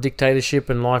 Some sort of dictatorship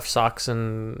and life sucks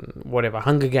and whatever.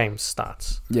 Hunger Games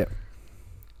starts. Yep.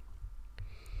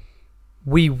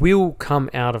 We will come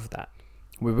out of that.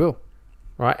 We will.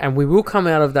 Right? And we will come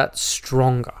out of that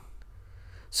stronger.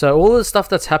 So all the stuff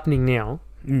that's happening now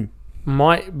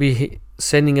might be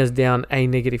sending us down a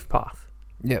negative path.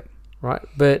 Yep. Right?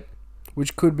 But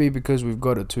which could be because we've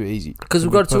got it too easy. Because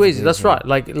we've got it too easy. That's right.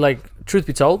 Like truth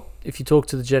be told, if you talk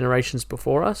to the generations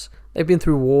before us, they've been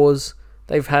through wars.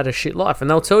 They've had a shit life. And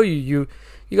they'll tell you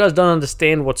guys don't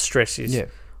understand what stress is. Yeah.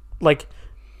 Like,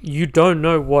 you don't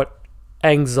know what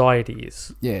anxiety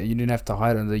is. Yeah, you didn't have to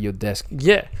hide under your desk.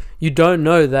 Yeah. You don't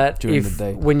know that during the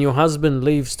day. When your husband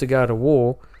leaves to go to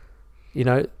war,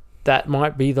 that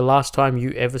might be the last time you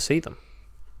ever see them.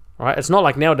 Right? It's not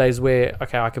like nowadays where,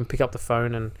 okay, I can pick up the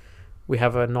phone and we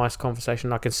have a nice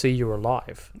conversation. I can see you're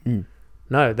alive.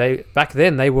 No, back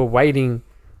then they were waiting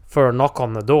for a knock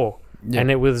on the door.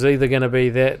 And it was either going to be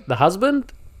the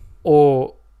husband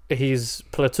or his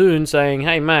platoon saying,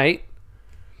 hey, mate.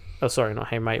 Oh, sorry, not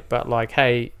hey, mate, but like,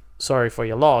 hey, sorry for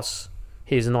your loss.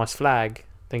 Here's a nice flag.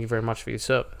 Thank you very much for your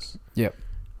service. Yep.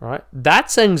 Right?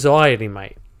 That's anxiety,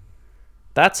 mate.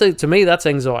 To me, that's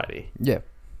anxiety. Yeah.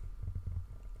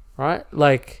 Right?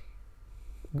 Like,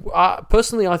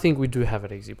 personally, I think we do have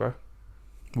it easy, bro.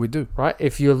 We do. Right?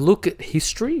 If you look at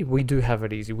history, we do have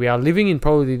it easy. We are living in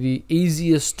probably the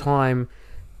easiest time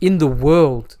in the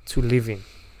world to live in.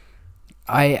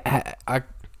 I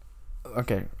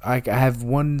have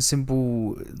one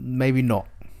simple, maybe not.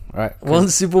 Right? One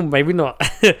simple, maybe not.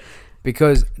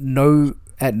 Because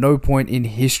at no point in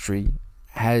history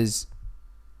has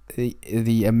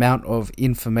the amount of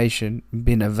information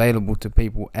been available to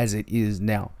people as it is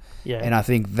now. Yeah. And I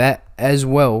think that as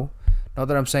well, not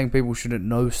that I'm saying people shouldn't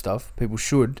know stuff, people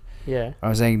should. Yeah.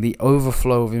 I'm saying the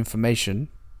overflow of information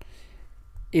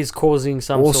is causing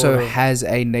some also sort of... has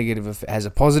a negative effect, has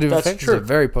a positive That's effect, true. has a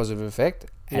very positive effect,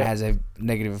 and has a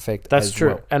negative effect That's as true.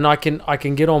 well. And I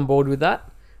can get on board with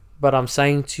that, but I'm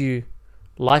saying to you,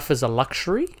 life is a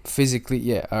luxury. Physically,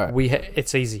 yeah, all right.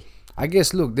 It's easy. I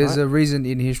guess, look, there's a reason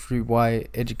in history why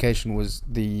education was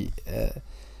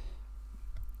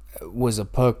was a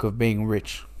perk of being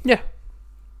rich. Yeah.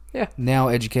 Yeah. Now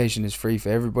education is free for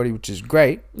everybody, which is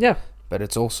great. Yeah. But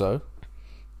it's also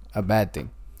a bad thing.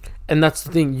 And that's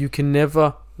the thing. You can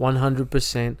never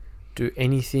 100% do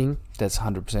anything that's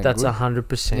 100% that's good.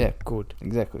 100% good.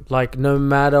 Exactly. Like, no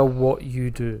matter what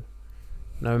you do,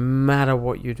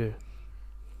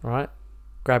 right?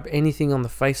 Grab anything on the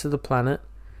face of the planet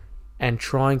and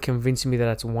try and convince me that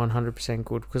that's 100%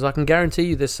 good. Because I can guarantee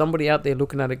you there's somebody out there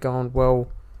looking at it going, well,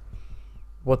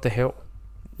 what the hell?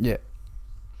 Yeah.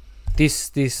 This,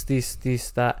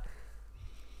 that.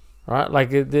 Right?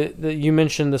 Like, you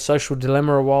mentioned the social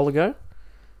dilemma a while ago.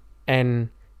 And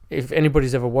if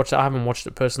anybody's ever watched it, I haven't watched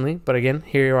it personally. But again,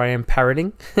 here I am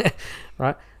parroting.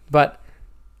 Right? But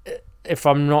if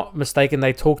I'm not mistaken,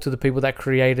 they talk to the people that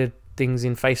created things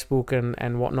in Facebook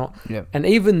and whatnot. Yeah. And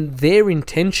even their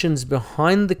intentions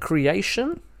behind the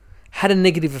creation had a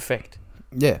negative effect.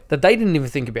 Yeah. That they didn't even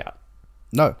think about.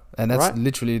 No. And that's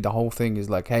literally the whole thing is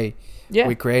like, hey,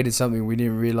 we created something we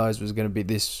didn't realize was going to be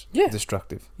this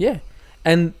destructive. Yeah.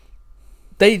 And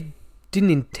they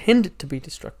didn't intend it to be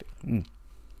destructive. Mm.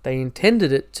 They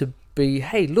intended it to be,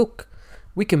 hey, look,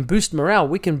 we can boost morale.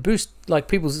 We can boost like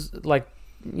people's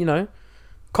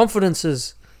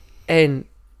confidences, and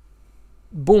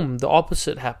boom, the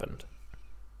opposite happened.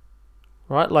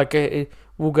 Right? Like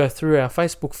we'll go through our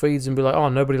Facebook feeds and be like, oh,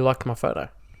 nobody liked my photo.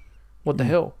 What the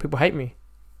hell? People hate me.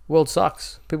 World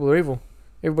sucks. People are evil.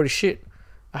 Everybody's shit.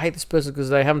 I hate this person because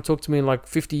they haven't talked to me in like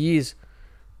 50 years.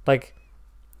 Like,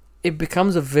 it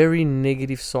becomes a very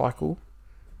negative cycle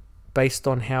based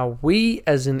on how we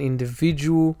as an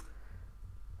individual,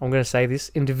 I'm going to say this,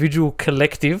 individual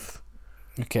collective,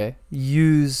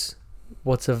 use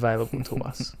what's available to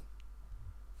us.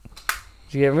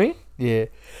 Do you get me? Yeah.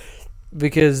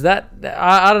 Because I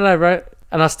don't know, bro.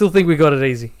 And I still think we got it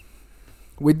easy.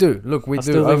 We do. Look, we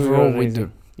do. Overall, we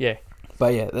do. Yeah.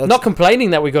 But yeah. That's not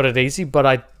complaining that we got it easy, but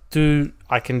I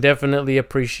can definitely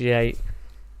appreciate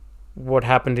what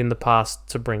happened in the past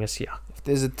to bring us here. If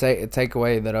there's a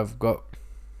takeaway that I've got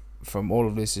from all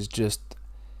of this is just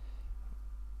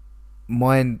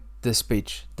mind the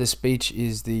speech. The speech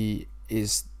is the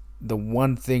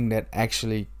one thing that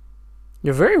actually...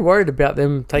 You're very worried about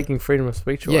them taking freedom of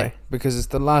speech away. Yeah, because it's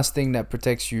the last thing that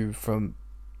protects you from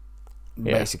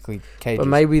basically cages. But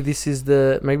maybe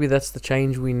that's the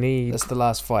change we need. That's the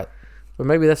last fight. But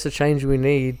maybe that's the change we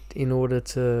need in order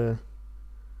to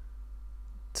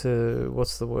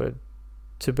what's the word?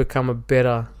 To become a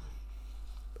better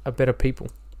people.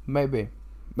 Maybe.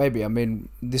 I mean,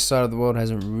 this side of the world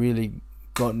hasn't really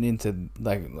gotten into,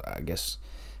 like, I guess.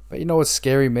 But you know what's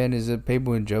scary, man, is that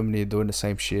people in Germany are doing the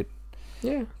same shit.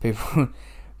 Yeah. It's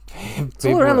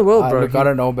all around the world, bro. Look, I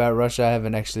don't know about Russia. I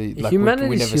haven't actually... Like, we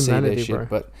never see their shit, bro.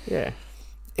 But yeah.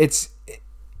 It's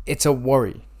a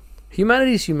worry.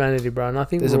 Humanity is humanity, bro. And I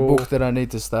think there's a book that I need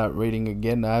to start reading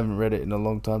again. I haven't read it in a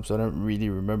long time, so I don't really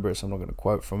remember it, so I'm not going to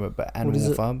quote from it. But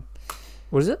Animal Farm.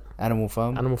 What is it? Animal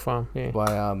Farm, yeah.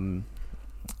 By,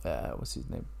 what's his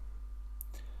name?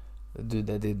 The dude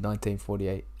that did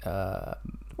 1948.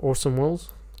 Orson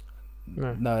Welles?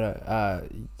 No.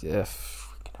 Freaking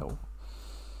hell.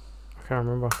 I can't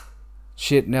remember.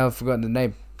 Shit, now I've forgotten the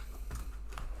name.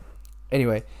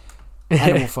 Anyway,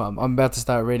 Animal Farm. I'm about to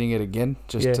start reading it again,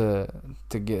 just to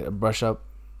get a brush up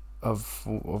of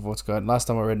what's going. Last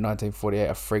time I read 1948,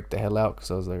 I freaked the hell out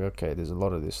because I was like, okay, there's a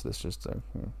lot of this that's just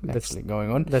actually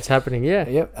going on. That's happening, yeah.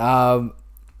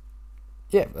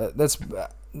 Yep. That's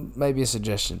maybe a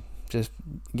suggestion. Just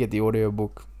get the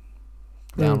audiobook,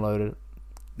 download it.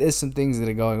 There's some things that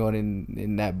are going on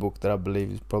in that book that I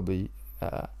believe is probably.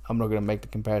 I'm not going to make the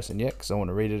comparison yet because I want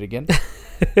to read it again,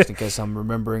 just in case I'm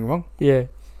remembering wrong. Yeah,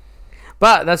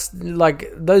 but that's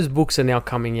like those books are now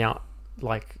coming out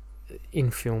like in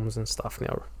films and stuff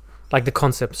now. Like the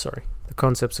concepts are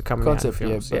coming out in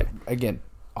films. Yeah, but again,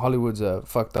 Hollywood's a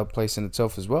fucked up place in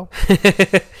itself as well.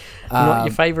 Not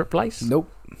your favorite place?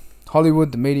 Nope.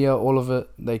 Hollywood, the media, all of it,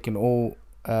 they can all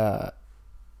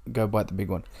go bite the big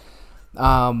one.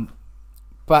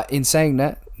 But in saying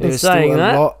that, there's still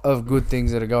a lot of good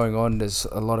things that are going on. There's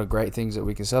a lot of great things that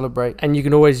we can celebrate. And you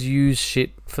can always use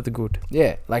shit for the good.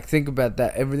 Yeah, like think about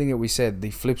that. Everything that we said,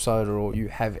 the flip side of all, you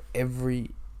have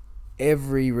every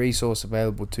resource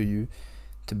available to you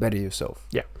to better yourself.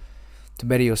 Yeah. To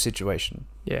better your situation.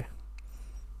 Yeah.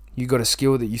 You got a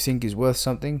skill that you think is worth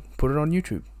something, put it on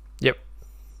YouTube. Yep.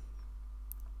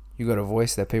 You got a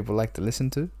voice that people like to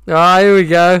listen to. Oh, here we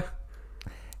go.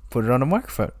 Put it on a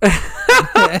microphone.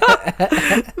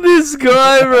 This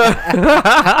guy, bro.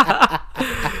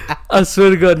 I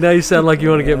swear to God, now you sound like you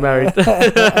want to get married.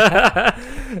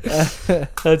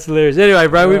 That's hilarious. Anyway,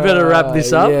 bro, we better wrap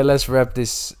this up. Yeah, let's wrap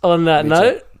this. On that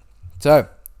note. So,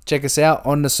 check us out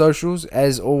on the socials.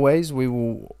 As always,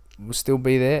 we'll still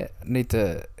be there. Need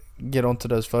to get onto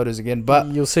those photos again. But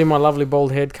you'll see my lovely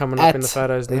bald head coming up in the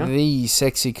photos now. The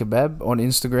Sexy Kebbab on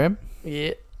Instagram.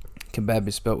 Yeah. Kebab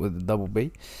is spelt with a double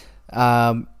B.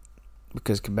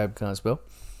 Because kebab can't spell.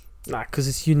 Nah, because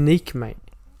it's unique, mate.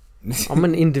 I'm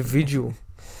an individual.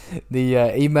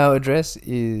 The email address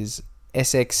is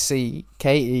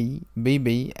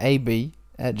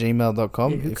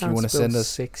sxckebbab@gmail.com. Yeah, if you want to send us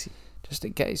sexy. Just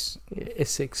in case. Yeah,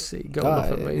 SXC. Go off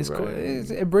at me, bro.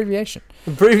 It's abbreviation.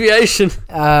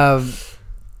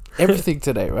 Everything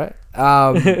today, right?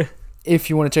 If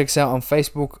you want to check us out on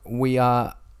Facebook, we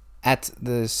are at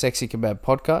the Sexy Kebbab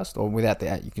Podcast, or without the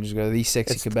at, you can just go to the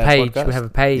Sexy Kebbab Podcast. We have a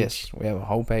page. Yes, we have a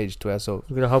whole page to ourselves.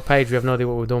 We've got a whole page. We have no idea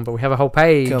what we're doing, but we have a whole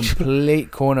page.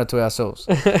 Complete corner to ourselves.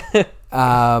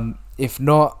 If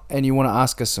not, and you want to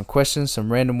ask us some questions,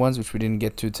 some random ones, which we didn't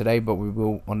get to today, but we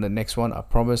will on the next one, I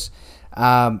promise.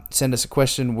 Send us a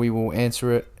question. We will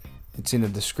answer it. It's in the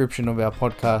description of our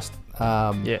podcast.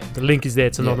 Yeah, the link is there.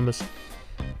 It's anonymous.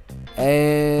 Yeah.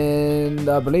 And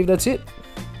I believe that's it.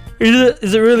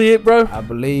 Is it really it, bro? I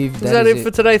believe that is that it for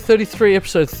today? 33,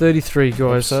 episode 33,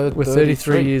 guys. We're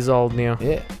 33 years old now.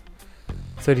 Yeah.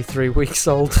 33 weeks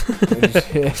old.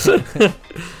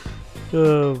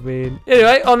 Oh, man.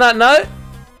 Anyway, on that note,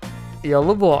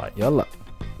 yalla bye. Yalla.